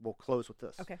we'll close with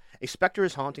this. Okay. A specter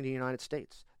is haunting the United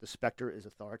States. The specter is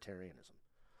authoritarianism.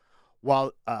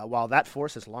 While that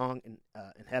force has long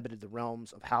inhabited the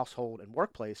realms of household and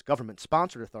workplace,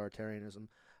 government-sponsored authoritarianism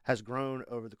has grown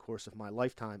over the course of my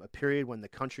lifetime, a period when the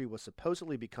country was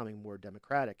supposedly becoming more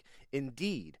democratic.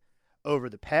 Indeed, over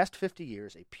the past 50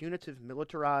 years, a punitive,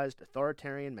 militarized,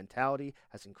 authoritarian mentality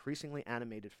has increasingly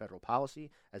animated federal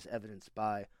policy, as evidenced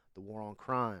by the war on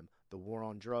crime, the war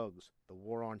on drugs, the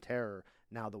war on terror,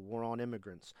 now the war on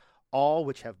immigrants, all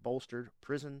which have bolstered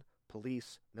prison,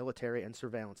 police, military, and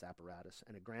surveillance apparatus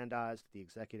and aggrandized the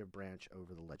executive branch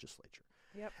over the legislature.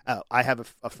 Yep. I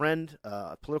have a friend,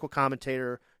 a political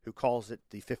commentator, who calls it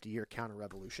the 50-year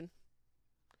counter-revolution.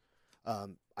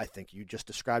 I think you just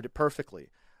described it perfectly.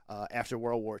 After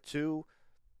World War II,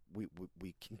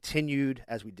 we continued,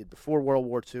 as we did before World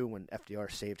War II when FDR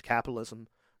saved capitalism,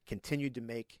 continued to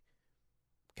make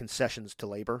concessions to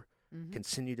labor,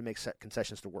 continued to make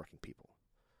concessions to working people.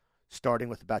 Starting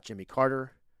with about Jimmy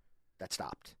Carter, that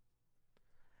stopped.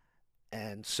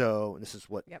 And so this is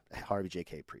what Harvey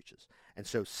J.K. preaches. And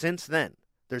so since then,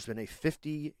 there's been a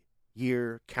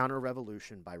 50-year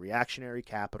counter-revolution by reactionary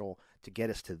capital to get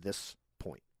us to this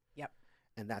point. Yep.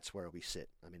 And that's where we sit.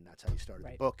 I mean, that's how you started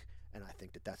the book, and I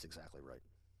think that that's exactly right.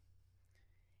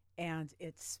 And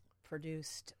it's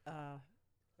produced,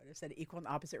 equal and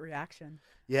opposite reaction.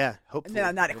 Yeah, hopefully.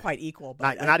 No, not quite equal.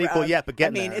 But not equal yet, but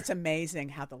getting there. I mean, it's amazing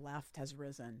how the left has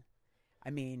risen. I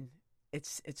mean,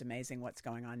 it's amazing what's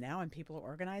going on now, and people are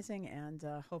organizing, and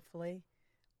hopefully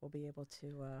we'll be able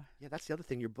to. Yeah, that's the other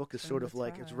thing. Your book is sort of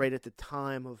like it's right at the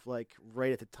time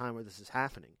where this is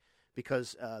happening,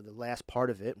 because the last part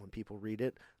of it, when people read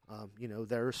it,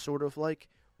 there's sort of like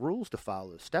rules to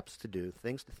follow, steps to do,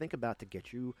 things to think about to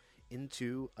get you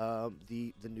into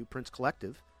the New Prince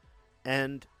Collective.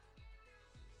 And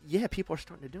yeah, people are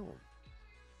starting to do them.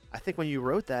 I think when you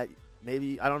wrote that,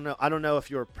 maybe I don't know if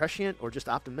you're prescient or just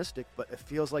optimistic, but it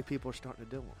feels like people are starting to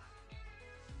do them.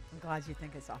 I'm glad you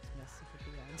think it's optimistic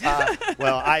at the end.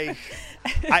 Well,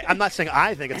 I'm not saying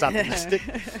I think it's optimistic.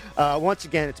 Once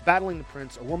again, it's Battling the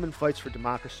Prince, A Woman Fights for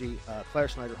Democracy. Claire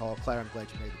Snyder Hall. Claire, I'm glad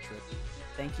you made the trip.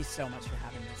 Thank you so much for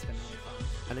having me. It's been really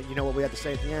fun. And you know what we had to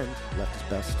say at the end? Left is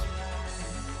best.